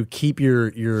to keep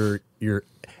your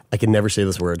I can never say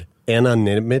this word,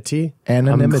 anonymity?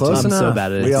 Anonymity. Close I'm enough. so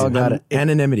bad at it. We all got it.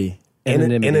 Anonymity.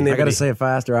 Anonymity. I got to say it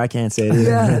faster. I can't say it either.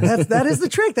 Yeah, that is the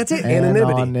trick. That's it.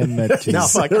 Anonymity. Anonymity. No,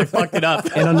 fuck, I fucked it up.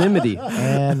 Anonymity.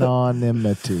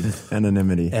 Anonymity.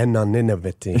 Anonymity.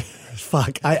 Anonymity.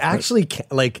 Fuck. I actually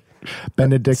can't, like.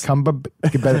 Benedict Benedict.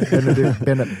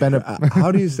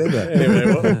 How do you say that?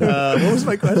 Anyway, what was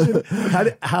my question?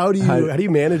 How do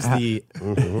you manage the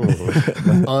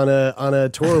on a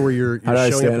tour where you're How do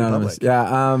I showing stay up in anonymous? public?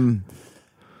 Yeah.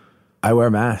 I wear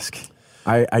a mask.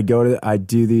 I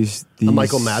do these A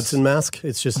Michael Madsen mask.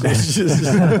 It's just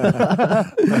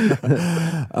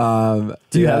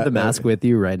Do you have the mask with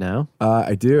you right now?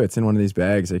 I do. It's in one of these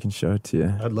bags. I can show it to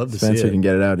you. I'd love to Spencer see it. can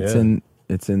get it out. Yeah.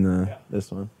 It's in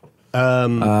this one. So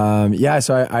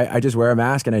I just wear a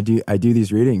mask and I do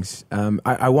these readings.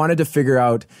 I wanted to figure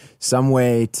out some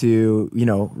way to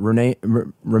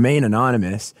remain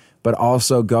anonymous, but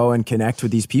also go and connect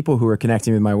with these people who are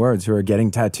connecting with my words, who are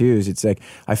getting tattoos. It's like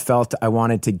I felt I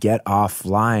wanted to get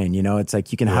offline. It's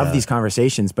like you can have these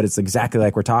conversations, but it's exactly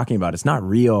like we're talking about. It's not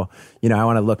real. I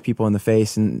want to look people in the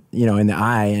face and in the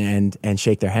eye and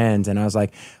shake their hands. And I was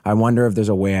like, I wonder if there's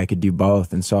a way I could do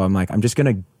both. And so I'm like, I'm just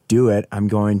gonna do it. I'm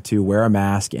going to wear a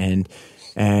mask and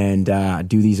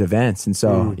do these events. And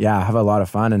so I have a lot of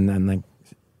fun and like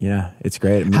it's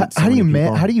great. How do you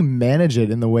manage it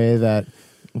in the way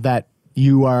that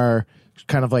you are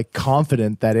kind of like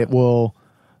confident that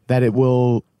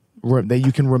that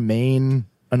you can remain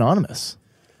anonymous?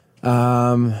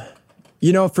 For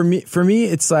me,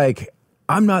 it's like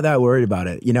I'm not that worried about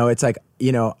it. It's like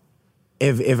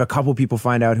if a couple people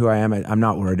find out who I am, I'm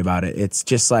not worried about it. It's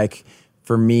just like.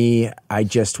 For me, I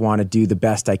just want to do the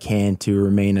best I can to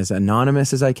remain as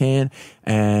anonymous as I can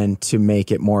and to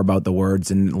make it more about the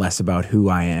words and less about who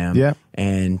I am. Yeah.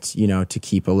 And, to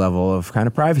keep a level of kind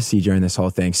of privacy during this whole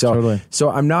thing. So, Totally. So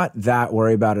I'm not that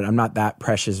worried about it. I'm not that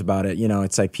precious about it.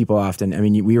 It's like people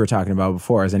often, we were talking about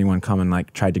before, has anyone come and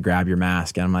like tried to grab your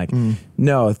mask? And I'm like,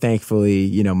 no,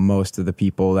 thankfully, most of the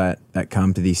people that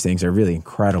come to these things are really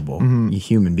incredible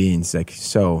human beings, like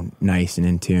so nice and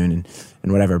in tune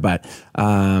and whatever. But,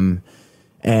 and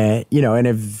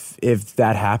if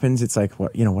that happens, it's like,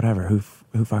 whatever, who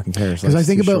fucking cares? Because I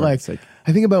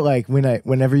think about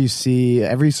whenever you see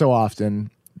every so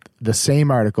often the same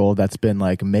article that's been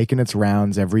like making its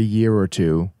rounds every year or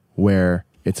two, where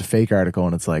it's a fake article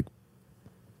and it's like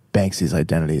Banksy's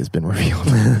identity has been revealed,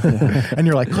 and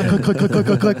you're like click,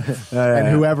 and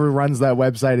whoever runs that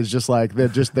website is just like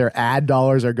their ad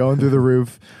dollars are going through the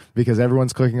roof because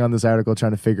everyone's clicking on this article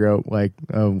trying to figure out like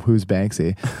who's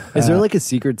Banksy. Is there like a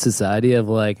secret society of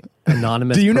like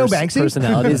anonymous Do you know Banksy?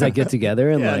 personalities that get together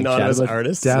and like anonymous chat about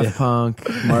artists? Daft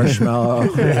Punk,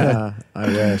 Marshmallow. Yeah, I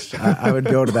wish. I would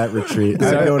go to that retreat.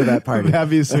 I would go to that party. That'd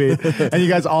be sweet. And you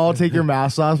guys all take your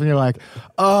masks off and you're like,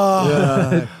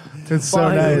 oh, it's so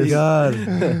nice. God.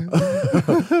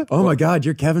 Oh my God,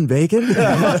 you're Kevin Bacon? Did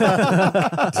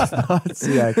not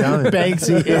see that coming.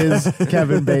 Banksy is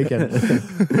Kevin Bacon.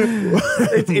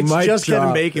 It's Mic just Kevin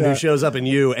drop. Bacon who shows up in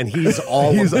you, and he's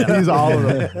all of them. He's all of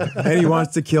them. And he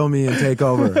wants to kill me and take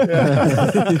over.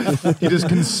 He just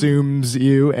consumes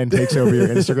you and takes over your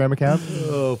Instagram account.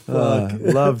 Oh, fuck.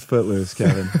 Loved Footloose,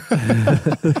 Kevin.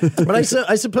 But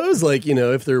I suppose, like, you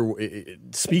know, if there,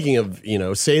 speaking of, you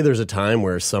know, say there's a time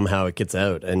where somehow it gets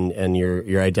out and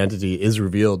your identity is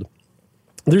revealed,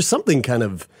 there's something kind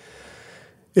of,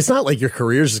 it's not like your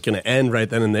career's just going to end right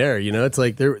then and there, you know? It's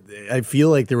like I feel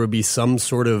like there would be some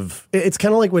sort of, it's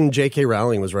kind of like when J.K.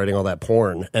 Rowling was writing all that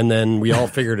porn, and then we all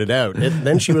figured it out.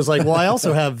 Then she was like, well, I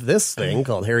also have this thing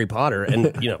called Harry Potter,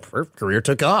 and, you know, her career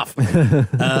took off.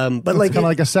 But like, Kind of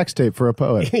like a sex tape for a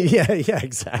poet. yeah,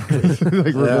 exactly.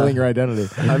 Like revealing your identity.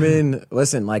 I mean,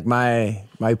 listen, like my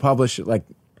publisher, like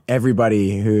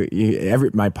everybody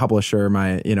my publisher,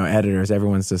 my, you know, editors,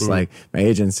 everyone's just like, my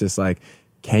agent's just like,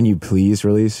 can you please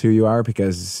release who you are?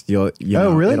 Because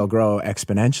really? it'll grow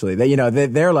exponentially.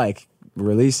 They're like,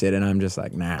 release it, and I'm just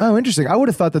like, nah. Oh, interesting. I would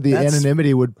have thought that the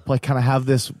anonymity would like kind of have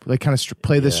this, like kind of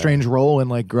play this strange role in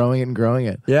like growing it and growing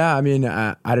it. Yeah, I mean,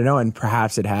 I don't know, and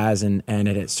perhaps it has, and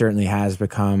it certainly has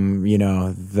become, you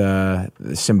know, the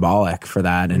symbolic for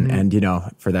that, and you know,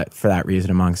 for that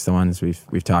reason, amongst the ones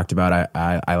we've talked about,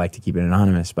 I like to keep it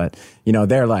anonymous, but you know,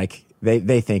 they're like,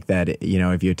 they think that, you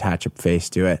know, if you attach a face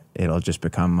to it, it'll just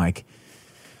become like,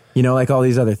 you know, like all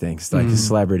these other things, like a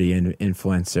celebrity and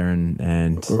influencer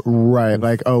and right,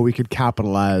 like, oh, we could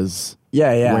capitalize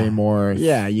way more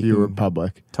if you were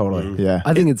public. Totally. Yeah.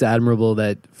 I think it's admirable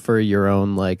that for your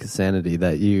own like sanity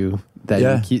that you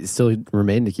still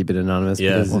remain to keep it anonymous.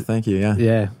 Yeah. because- Well, thank you. Yeah.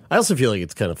 yeah. I also feel like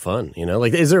it's kind of fun, you know?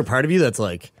 Like, is there a part of you that's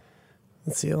like,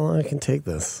 let's see how long I can take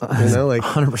this? You know, like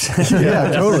 100%.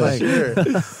 Yeah, totally. Sure.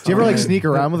 Do you ever like sneak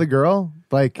around with a girl?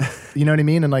 Like, you know what I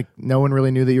mean? And like, no one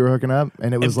really knew that you were hooking up,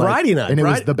 and it was like, Bridie and I, and it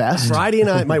was the best. Bridie and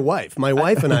I, my wife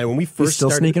and I, when we first still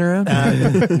started, sneaking around?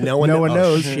 no one No one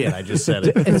knows. Shit, I just said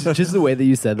it. It's just the way that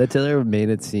you said that, Taylor, made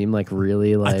it seem like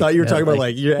really like. I thought you were talking about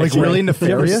like you're Like actually- really Did you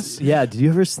ever- nefarious. Yeah. Did you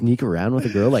ever sneak around with a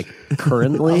girl like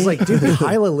currently? I was like, dude,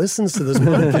 Kyla listens to this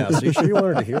podcast. Are you sure you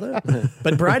wanted to hear that?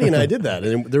 But Bridie and I did that,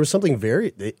 and there was something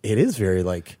it is very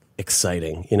like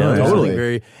exciting, you know. Oh, There's totally. something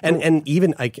very and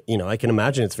even I can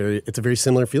imagine it's a very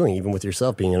similar feeling even with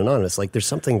yourself being anonymous. Like there's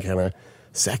something kind of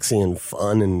sexy and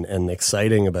fun and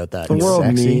exciting about that. The You know? world,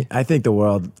 Sexy. I think the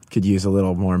world could use a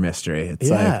little more mystery. It's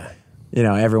Yeah. like, you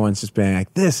know, everyone's just being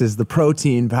like, this is the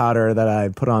protein powder that I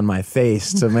put on my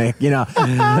face to make, you know,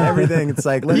 everything. It's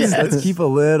like, let's keep a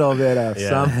little bit of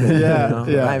something. Yeah, you know?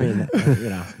 yeah. I mean, you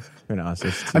know, who knows?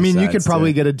 There's two I mean, you sides could to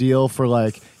probably it. get a deal for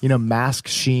like, you know, mask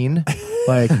sheen.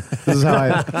 Like this is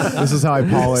how I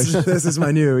polish. This is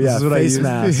my new This is what I face use.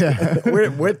 mask. Yeah.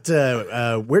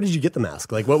 Where did you get the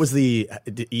mask? Like, what was the,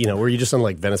 you know, were you just on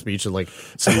like Venice Beach at like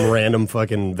some random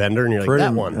fucking vendor and you're like,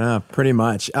 that one? Pretty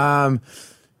much.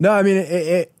 No, I mean,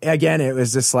 it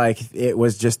was just like, it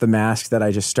was just the mask that I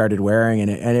just started wearing,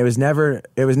 and it was never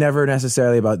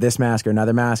necessarily about this mask or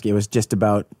another mask. It was just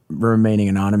about remaining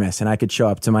anonymous, and I could show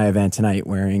up to my event tonight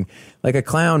wearing like a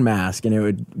clown mask, and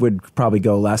it would probably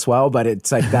go less well, but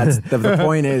it's like, that's the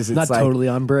point is, it's not like, totally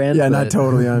on brand. yeah, but- not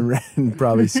totally on brand,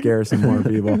 probably scare some more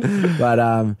people. But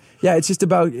yeah, it's just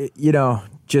about, you know,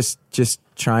 just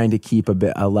trying to keep a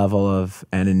level of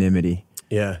anonymity.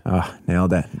 Yeah. Oh,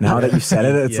 nailed it. Now that you said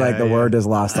it, it's like the word has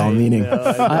lost all meaning.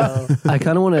 I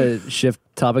kind of want to shift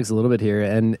topics a little bit here,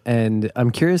 and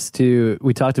I'm curious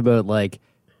we talked about like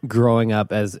growing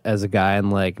up as a guy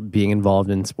and like being involved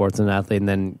in sports and athlete,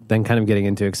 and then kind of getting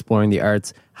into exploring the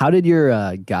arts. How did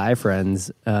your guy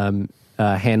friends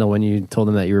handle when you told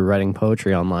them that you were writing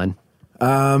poetry online?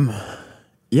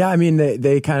 Yeah, I mean,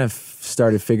 they kind of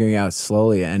started figuring out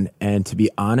slowly, and to be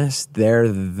honest, they're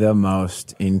the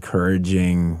most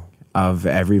encouraging of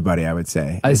everybody, I would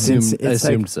say. I It's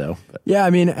assumed like, so. But yeah, I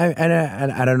mean, and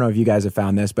I don't know if you guys have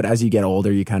found this, but as you get older,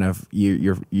 you kind of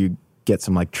you get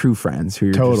some like true friends who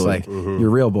you're just Totally. like you're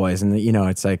real boys, and you know,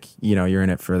 it's like, you know, you're in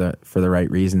it for the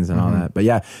right reasons and all that. But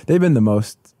yeah, they've been the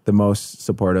most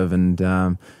supportive, and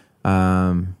do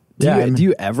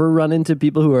you ever run into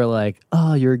people who are like,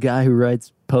 "Oh, you're a guy who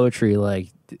writes poetry"? Like,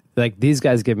 like these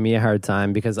guys give me a hard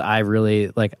time because I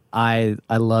really like I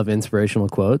love inspirational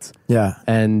quotes. Yeah.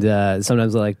 And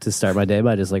sometimes I like to start my day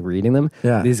by just like reading them.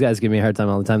 Yeah. These guys give me a hard time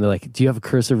all the time. They're like, "Do you have a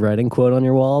cursive writing quote on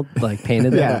your wall, like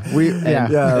painted there?"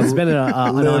 It's been an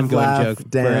ongoing laugh, joke.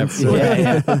 dance.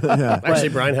 Yeah. Actually,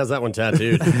 Brian has that one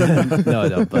tattooed. No, I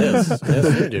don't. But Yes,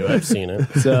 you do. I've seen it.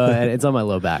 so and it's on my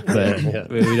low back, but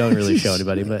we don't really show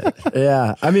anybody. But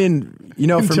Yeah. I mean, you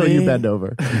know, for Until me, you bend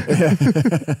over.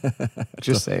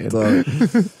 Just saying.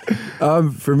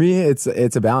 For me, it's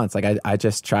a balance. Like I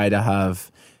just try to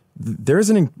have. There's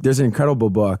an incredible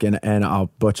book, and I'll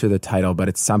butcher the title, but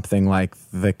it's something like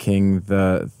The King,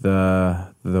 the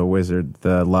Wizard,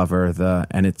 the Lover,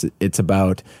 and it's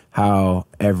about how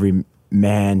every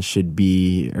man should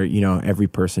be, or every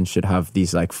person should have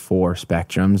these like 4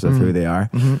 spectrums of who they are.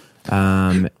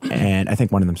 And I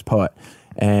think one of them's poet.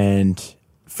 And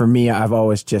for me, I've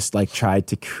always just like tried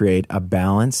to create a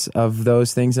balance of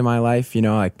those things in my life,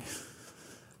 like,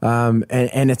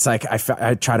 and it's like,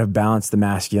 I try to balance the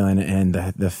masculine and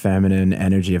the feminine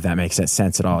energy, if that makes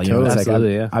sense at all. It's like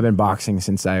Absolutely, I've been boxing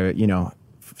since I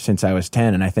was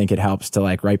 10, and I think it helps to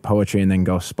like write poetry and then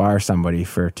go spar somebody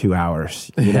for 2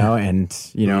 hours, and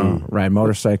ride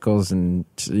motorcycles and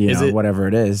whatever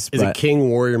it is. Is it King,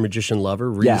 Warrior, Magician,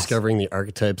 Lover? Rediscovering the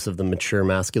archetypes of the mature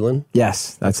masculine?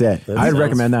 Yes, that's it. I'd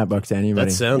recommend that book to anybody.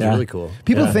 That sounds really cool.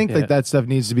 People think like that stuff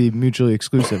needs to be mutually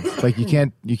exclusive. Like you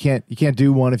can't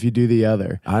do one if you do the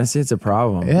other. Honestly, it's a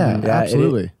problem. Yeah,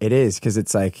 absolutely. It is, because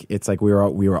it's like we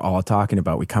were all talking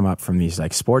about. We come up from these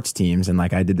like sports teams, and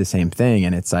like I did the same thing,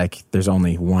 and it's like there's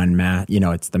only one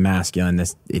it's the masculine.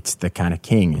 It's the kind of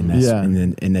king in this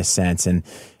in this sense,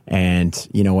 and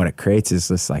what it creates is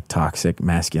this like toxic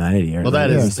masculinity. Well, that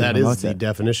is the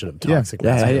definition of toxic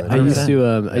masculinity.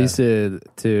 I used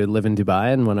to live in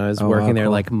Dubai, and when I was working there,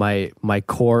 like my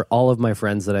core, all of my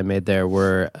friends that I made there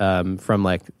were from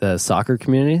like the soccer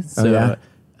community. So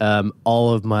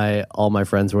all my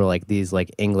friends were like these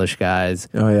like English guys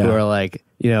who are like,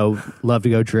 love to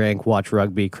go drink, watch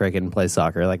rugby, cricket, and play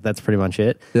soccer. Like that's pretty much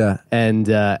it. Yeah. And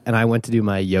I went to do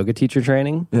my yoga teacher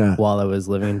training while I was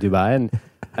living in Dubai, and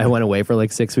I went away for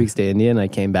like 6 weeks to India, and I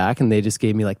came back, and they just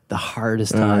gave me like the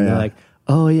hardest time. They're like,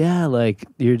 "Oh yeah, like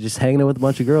you're just hanging out with a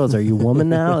bunch of girls. Are you a woman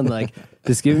now?" And like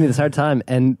just giving me this hard time.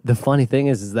 And the funny thing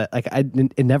is that like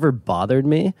it never bothered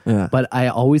me, but I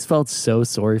always felt so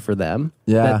sorry for them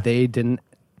that they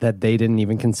didn't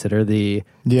even consider the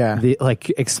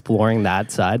like exploring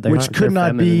that side, which could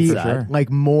not be like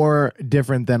more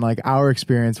different than like our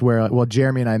experience where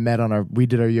Jeremy and I met we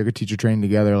did our yoga teacher training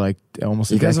together like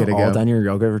almost a decade ago. You guys have all done your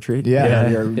yoga retreat?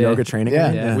 Your yoga training?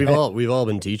 Yeah. We've all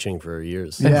been teaching for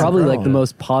years. And probably like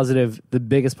the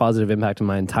biggest positive impact in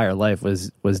my entire life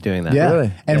was doing that. Yeah.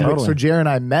 Really? And so Jerry and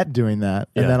I met doing that,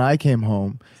 and then I came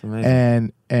home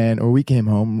or we came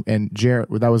home, and Jared,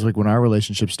 that was like when our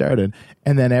relationship started,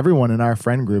 and then everyone in our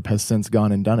friend group has since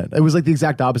gone and done it. It was like the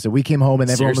exact opposite. We came home and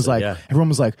everyone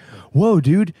was like, "Whoa,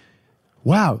 dude,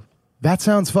 wow, that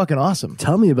sounds fucking awesome.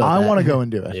 Tell me about that. I want to go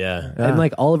and do it." Yeah. And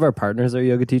like all of our partners are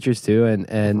yoga teachers too,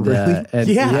 and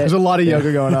there's a lot of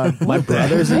yoga going on. My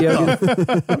brother's a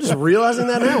yoga. I'm just realizing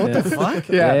that now. What the fuck?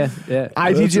 Yeah.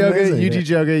 I teach yoga. You teach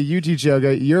yoga. You teach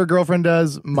yoga. Your girlfriend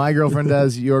does. My girlfriend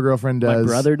does. Your girlfriend does.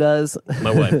 My brother does.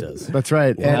 My wife does. That's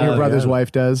right. Wow, and your brother's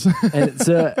wife does. And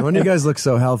so when you guys look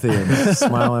so healthy and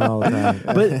smiling all the time.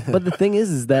 But the thing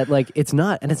is that like it's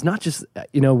not just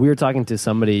we were talking to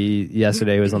somebody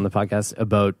yesterday who was on the podcast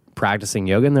about practicing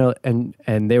yoga, and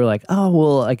they were like, "Oh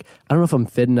well, like I don't know if I'm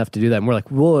fit enough to do that." And we're like,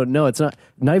 "Well, no, it's not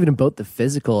even about the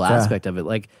physical aspect of it,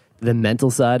 like the mental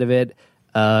side of it.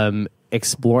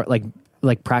 Explore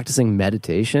like practicing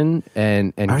meditation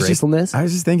and gratefulness." I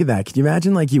was just thinking that. Could you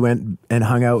imagine like you went and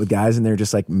hung out with guys and they're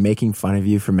just like making fun of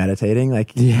you for meditating?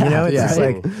 Like, it's just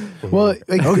like, well,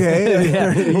 like, okay.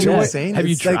 Have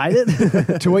you tried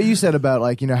it? To what you said about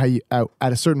like, how you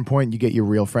at a certain point you get your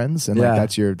real friends and like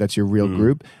that's your real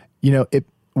group.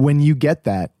 When you get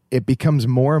that, it becomes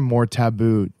more and more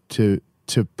taboo to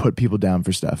put people down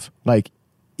for stuff. Like,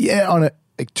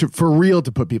 for real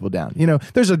to put people down.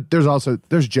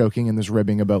 There's joking and there's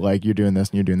ribbing about like you're doing this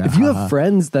and you're doing that. If you have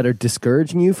friends that are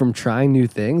discouraging you from trying new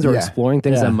things or exploring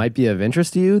things that might be of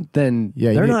interest to you, then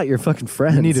they're not your fucking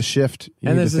friends. You need to shift.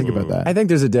 You need to think about that. I think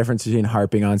there's a difference between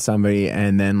harping on somebody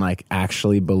and then like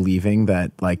actually believing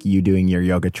that like you doing your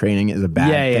yoga training is a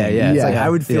bad thing. It's like I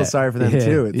would feel sorry for them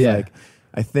too. It's like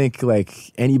I think like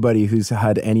anybody who's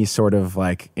had any sort of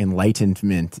like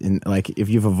enlightenment and like if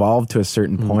you've evolved to a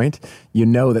certain point, you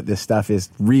know that this stuff is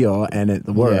real and it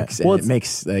works and it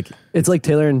makes like It's like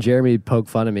Taylor and Jeremy poke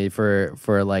fun at me for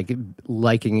like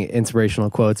liking inspirational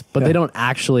quotes, but they don't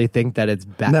actually think that it's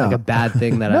like a bad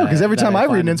thing. That no, because every time I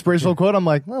read an inspirational quote, I'm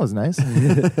like, that was nice.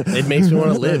 It makes me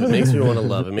want to live. It makes me want to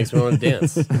love. It makes me want to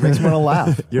dance. It makes me want to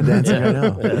laugh. You're dancing right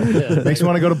now. It makes me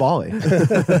want to go to Bali.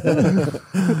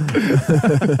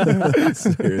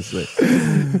 Seriously.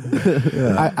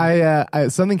 I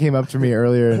something came up to me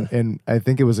earlier, and I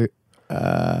think it was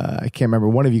I can't remember.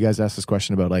 One of you guys asked this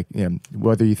question about like, you know,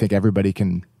 whether you think everybody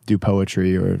can do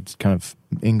poetry or it's kind of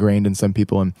ingrained in some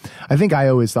people. And I think I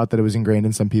always thought that it was ingrained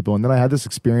in some people. And then I had this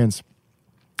experience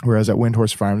where I was at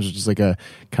Windhorse Farms, which is like a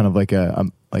kind of like a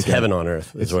like heaven on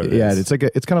earth is what it is. Yeah,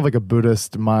 it's kind of like a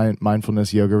Buddhist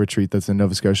mindfulness yoga retreat that's in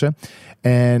Nova Scotia,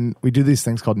 and we do these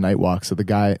things called night walks. So the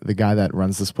guy that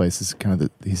runs this place is kind of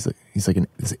he's like an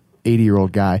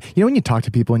 80-year-old guy. You know, when you talk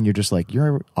to people and you're just like,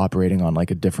 you're operating on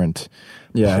like a different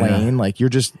plane. Like you're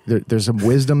just there's some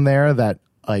wisdom there that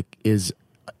like is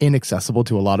inaccessible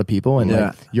to a lot of people, and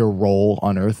like your role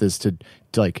on earth is to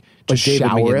like just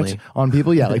shower it on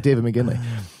people. Yeah, like David McGinley.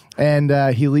 And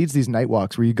he leads these night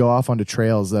walks where you go off onto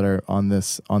trails that are on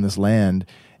this land,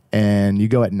 and you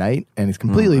go at night, and it's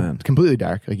completely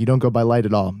dark. Like you don't go by light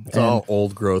at all. It's all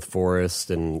old growth forest,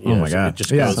 and you know, my God, it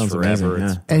just goes forever.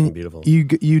 Amazing, It's and beautiful.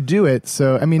 You do it.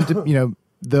 So I mean, you know,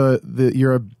 the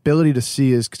your ability to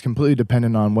see is completely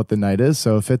dependent on what the night is.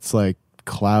 So if it's like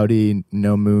cloudy,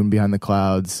 no moon behind the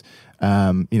clouds,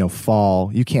 you know,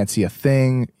 fall, you can't see a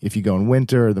thing. If you go in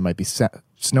winter, there might be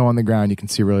snow on the ground, you can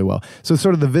see really well. So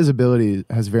sort of the visibility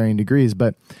has varying degrees,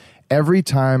 but every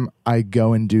time I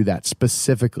go and do that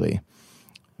specifically,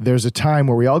 there's a time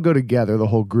where we all go together, the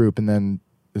whole group, and then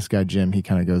this guy, Jim, he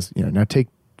kind of goes, you know, now take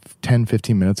 10,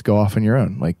 15 minutes, go off on your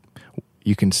own. Like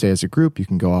you can stay as a group, you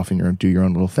can go off on your own, do your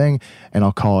own little thing, and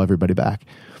I'll call everybody back.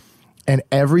 And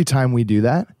every time we do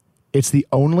that, it's the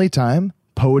only time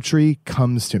poetry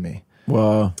comes to me.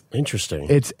 Whoa. Interesting.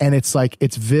 It's like,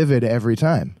 it's vivid every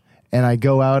time. And I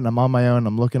go out and I'm on my own,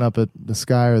 I'm looking up at the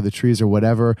sky or the trees or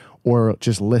whatever, or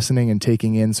just listening and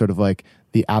taking in sort of like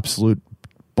the absolute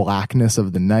blackness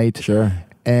of the night. Sure.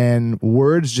 And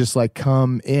words just like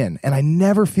come in. And I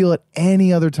never feel it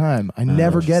any other time. I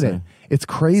never get it. It's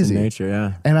crazy. It's nature,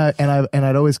 yeah. And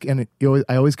I always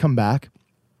come back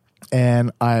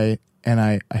and I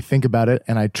think about it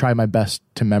and I try my best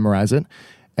to memorize it.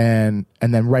 And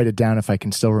then write it down if I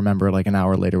can still remember like an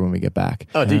hour later when we get back.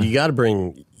 Oh, dude, you got to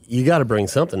bring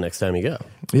something next time you go.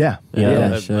 Yeah.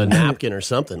 A napkin or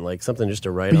something, like something just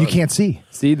to write But on. you can't see.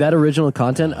 See, that original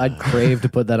content, I'd crave to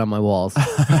put that on my walls.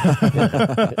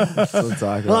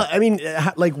 Well, I mean,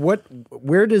 like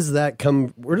where does that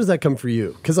come for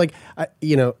you? Because like,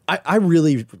 I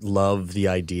really love the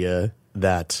idea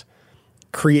that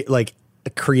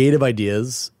creative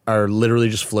ideas are literally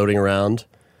just floating around.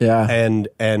 Yeah.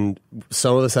 And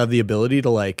some of us have the ability to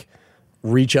like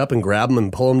reach up and grab them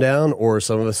and pull them down, or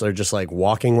some of us are just like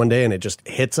walking one day and it just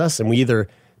hits us and we either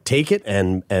take it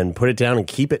and put it down and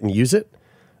keep it and use it,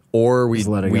 or we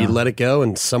let it go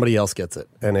and somebody else gets it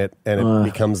and it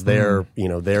becomes their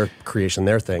creation,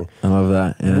 their thing. I love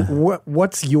that. Yeah.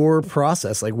 What's your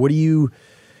process? Like, where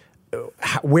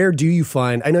do you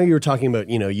find? I know you were talking about,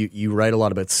 you write a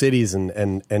lot about cities and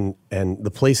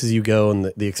the places you go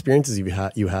and the experiences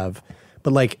you have,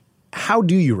 but like, how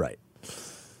do you write?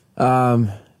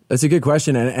 That's a good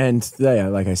question. And yeah,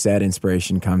 like I said,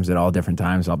 inspiration comes at all different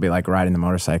times. I'll be like riding the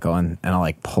motorcycle and I'll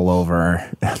like pull over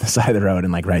on the side of the road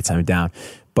and like write something down.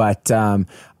 But,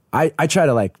 I try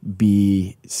to like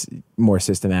be more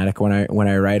systematic when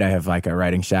I write. I have like a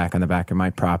writing shack on the back of my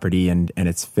property and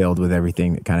it's filled with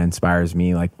everything that kind of inspires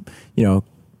me. Like,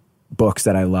 books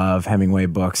that I love, Hemingway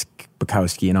books,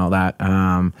 Bukowski and all that.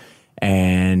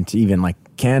 And even like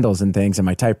candles and things and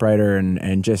my typewriter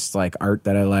and just like art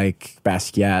that I like,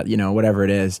 Basquiat, whatever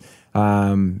it is.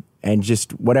 And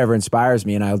just whatever inspires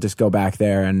me. And I'll just go back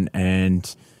there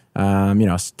and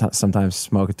sometimes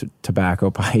smoke a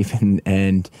tobacco pipe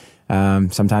and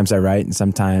sometimes I write and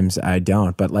sometimes I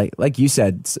don't. But like you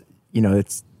said,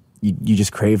 it's, you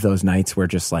just crave those nights where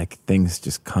just like things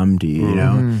just come to you,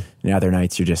 And the other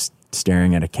nights you're just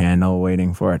staring at a candle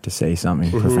waiting for it to say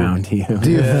something profound to you. Do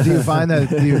you find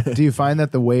that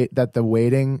the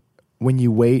waiting, when you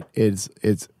wait is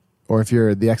or if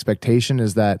the expectation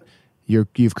is that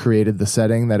you've created the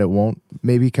setting that it won't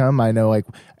maybe come? I know, like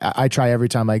I try every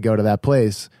time I go to that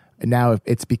place. And now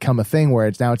it's become a thing where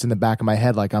it's in the back of my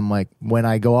head. Like I'm like, when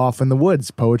I go off in the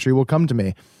woods, poetry will come to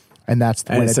me. And that's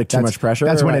when it's like too much pressure.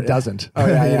 That's when it doesn't. Oh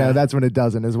yeah, that's when it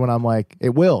doesn't. Is when I'm like,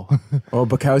 it will. Well,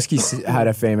 Bukowski had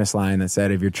a famous line that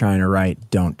said, "If you're trying to write,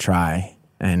 don't try."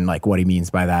 And like what he means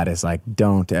by that is like,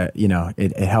 don't,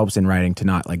 it helps in writing to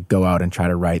not like go out and try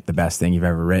to write the best thing you've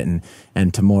ever written,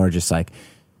 and to more just like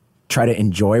try to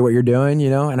enjoy what you're doing,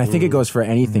 And I think it goes for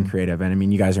anything creative. And I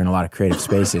mean, you guys are in a lot of creative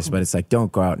spaces, but it's like,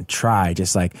 don't go out and try,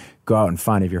 just like go out and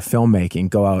fun. If you're filmmaking,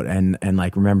 go out and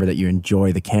like remember that you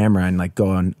enjoy the camera, and like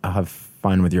go and have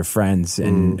fun with your friends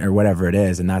or whatever it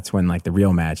is. And that's when like the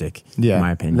real magic, in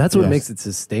my opinion. That's what makes it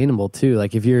sustainable too.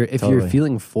 Like if you're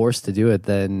feeling forced to do it,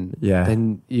 then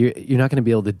you're not going to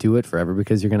be able to do it forever,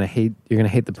 because you're going to hate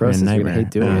the process. You're going to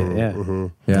hate doing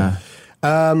it. Yeah.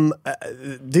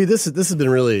 Dude, this has been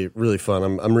really, really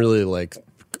fun. I'm really like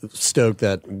stoked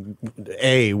that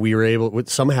we were able,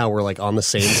 somehow we're like on the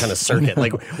same kind of circuit.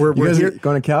 Like we're here,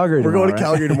 going to Calgary. We're tomorrow, going to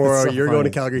Calgary tomorrow. So You're funny. going to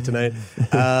Calgary tonight.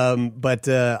 But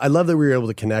I love that we were able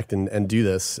to connect and do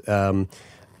this. But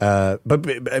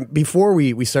before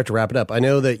we start to wrap it up, I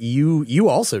know that you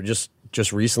also just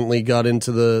recently got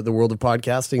into the world of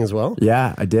podcasting as well.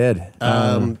 Yeah, I did.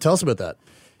 Tell us about that.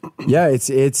 Yeah, it's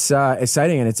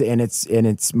exciting, and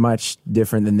it's much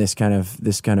different than this kind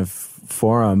of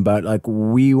forum. But like,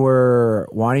 we were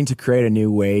wanting to create a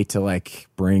new way to like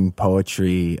bring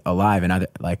poetry alive, and other,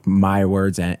 like my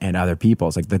words and other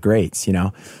people's, like the greats,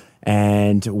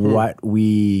 And what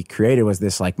we created was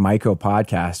this like micro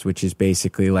podcast, which is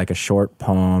basically like a short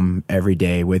poem every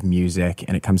day with music,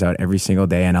 and it comes out every single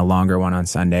day, and a longer one on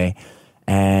Sunday.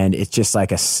 And it's just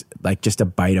like just a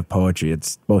bite of poetry.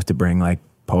 It's supposed to bring like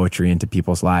poetry into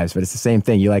people's lives, but it's the same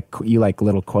thing. You like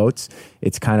little quotes.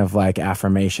 It's kind of like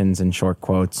affirmations and short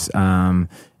quotes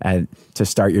to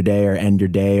start your day or end your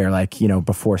day, or like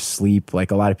before sleep.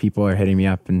 Like a lot of people are hitting me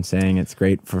up and saying it's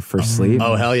great for sleep.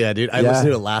 Oh hell yeah, dude! I listened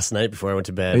to it last night before I went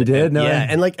to bed. You did? No. Yeah,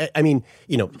 and like I mean,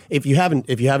 if you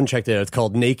haven't checked it out, it's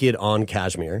called Naked on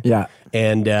Kashmir. Yeah,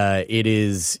 and it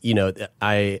is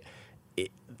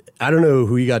I don't know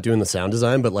who you got doing the sound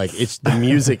design, but like the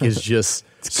music is just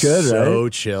it's good, so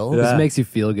right? chill. It just makes you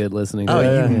feel good listening to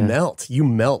it. You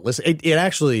melt. Listen, it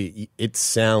actually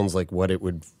sounds like what it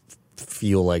would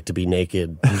feel like to be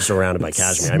naked surrounded by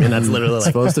cashmere. I mean, that's literally like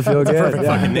supposed to feel good. Perfect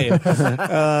fucking name.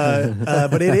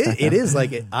 But it is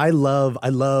like I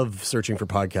love searching for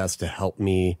podcasts to help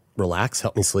me relax,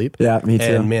 help me sleep. Yeah, me too.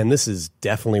 And man, this is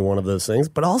definitely one of those things.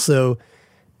 But also,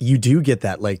 you do get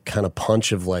that like kind of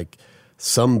punch of like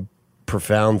some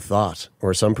profound thought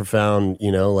or some profound,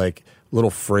 like little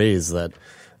phrase that,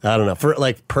 I don't know, for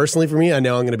like personally for me, I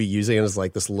know I'm going to be using it as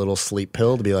like this little sleep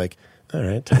pill to be like, all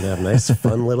right, time to have a nice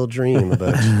fun little dream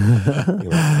about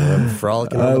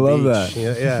frolicking on the beach. I love that.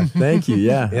 Yeah. Thank you.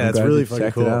 Yeah. Yeah, it's really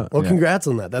fucking cool. Well, congrats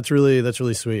on that. That's really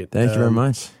sweet. Thank you very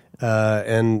much.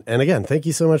 And again, thank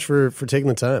you so much for taking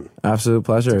the time. Absolute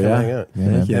pleasure. Hang out.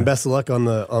 Thank you. And best of luck on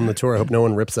the tour. I hope no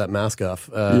one rips that mask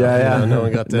off. No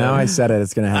one got to. Now I said it.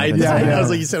 It's going to happen. I was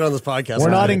like, you said it on this podcast.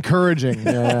 We're not encouraging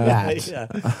that. Yeah.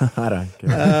 I don't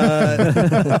care.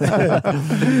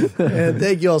 And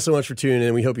thank you all so much for tuning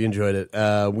in. We hope you enjoyed it.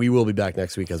 We will be back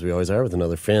next week, as we always are, with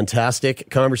another fantastic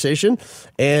conversation.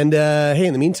 And hey,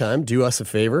 in the meantime, do us a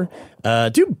favor.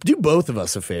 Do both of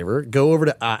us a favor. Go over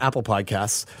to Apple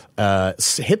Podcasts,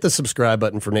 hit the subscribe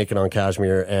button for Naked on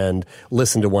Kashmir, and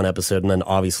listen to one episode, and then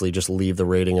obviously just leave the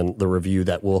rating and the review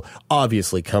that will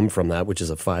obviously come from that, which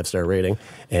is a 5-star rating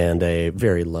and a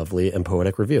very lovely and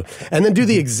poetic review. And then do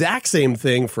the exact same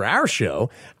thing for our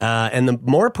show, and the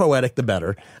more poetic, the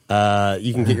better.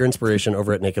 You can get your inspiration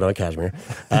over at Naked on Kashmir.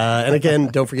 And again,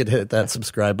 don't forget to hit that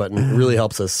subscribe button. It really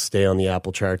helps us stay on the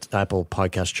Apple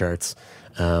podcast charts.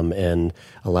 And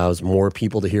allows more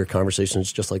people to hear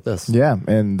conversations just like this. Yeah,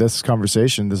 and this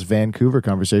Vancouver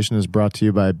conversation is brought to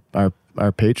you by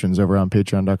our patrons over on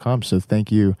patreon.com. So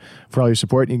thank you for all your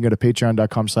support. You can go to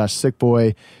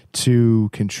patreon.com/sickboy to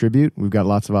contribute. We've got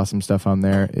lots of awesome stuff on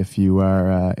there. If you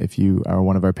are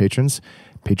one of our patrons,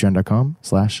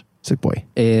 patreon.com/sickboy.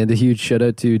 And a huge shout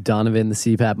out to Donovan the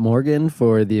CPAP Morgan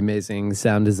for the amazing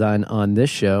sound design on this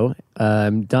show.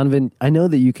 Donovan, I know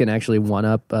that you can actually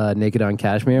one-up Naked on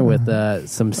Kashmir with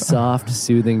some soft,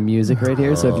 soothing music right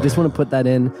here. So if you just want to put that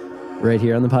in right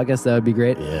here on the podcast, that would be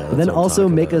great. Yeah, but then also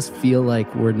make us feel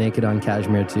like we're naked on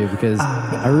Kashmir too, because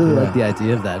I really like the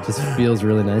idea of that. It just feels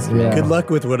really nice to me. Good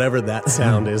luck with whatever that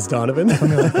sound is, Donovan.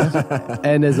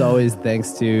 And as always,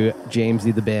 thanks to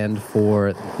Jamesy the band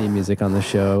for the music on the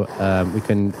show. We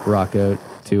couldn't rock out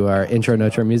to our intro and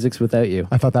outro musics without you.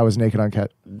 I thought that was Naked on Cat.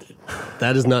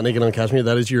 That is not Naked on Kashmir.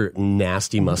 That is your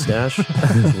nasty mustache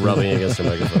rubbing against your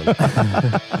microphone.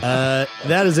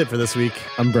 That is it for this week.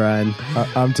 I'm Brian.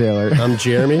 I'm Taylor. I'm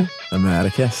Jeremy. I'm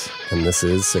Atticus. And this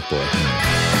is Sick Boy.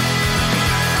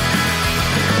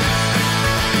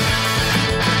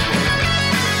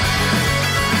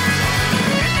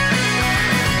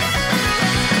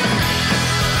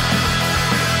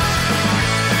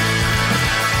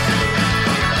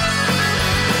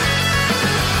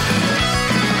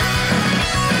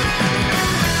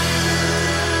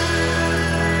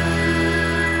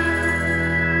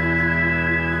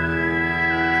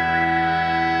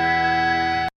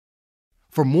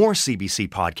 For more CBC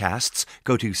podcasts,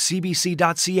 go to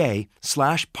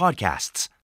cbc.ca/podcasts.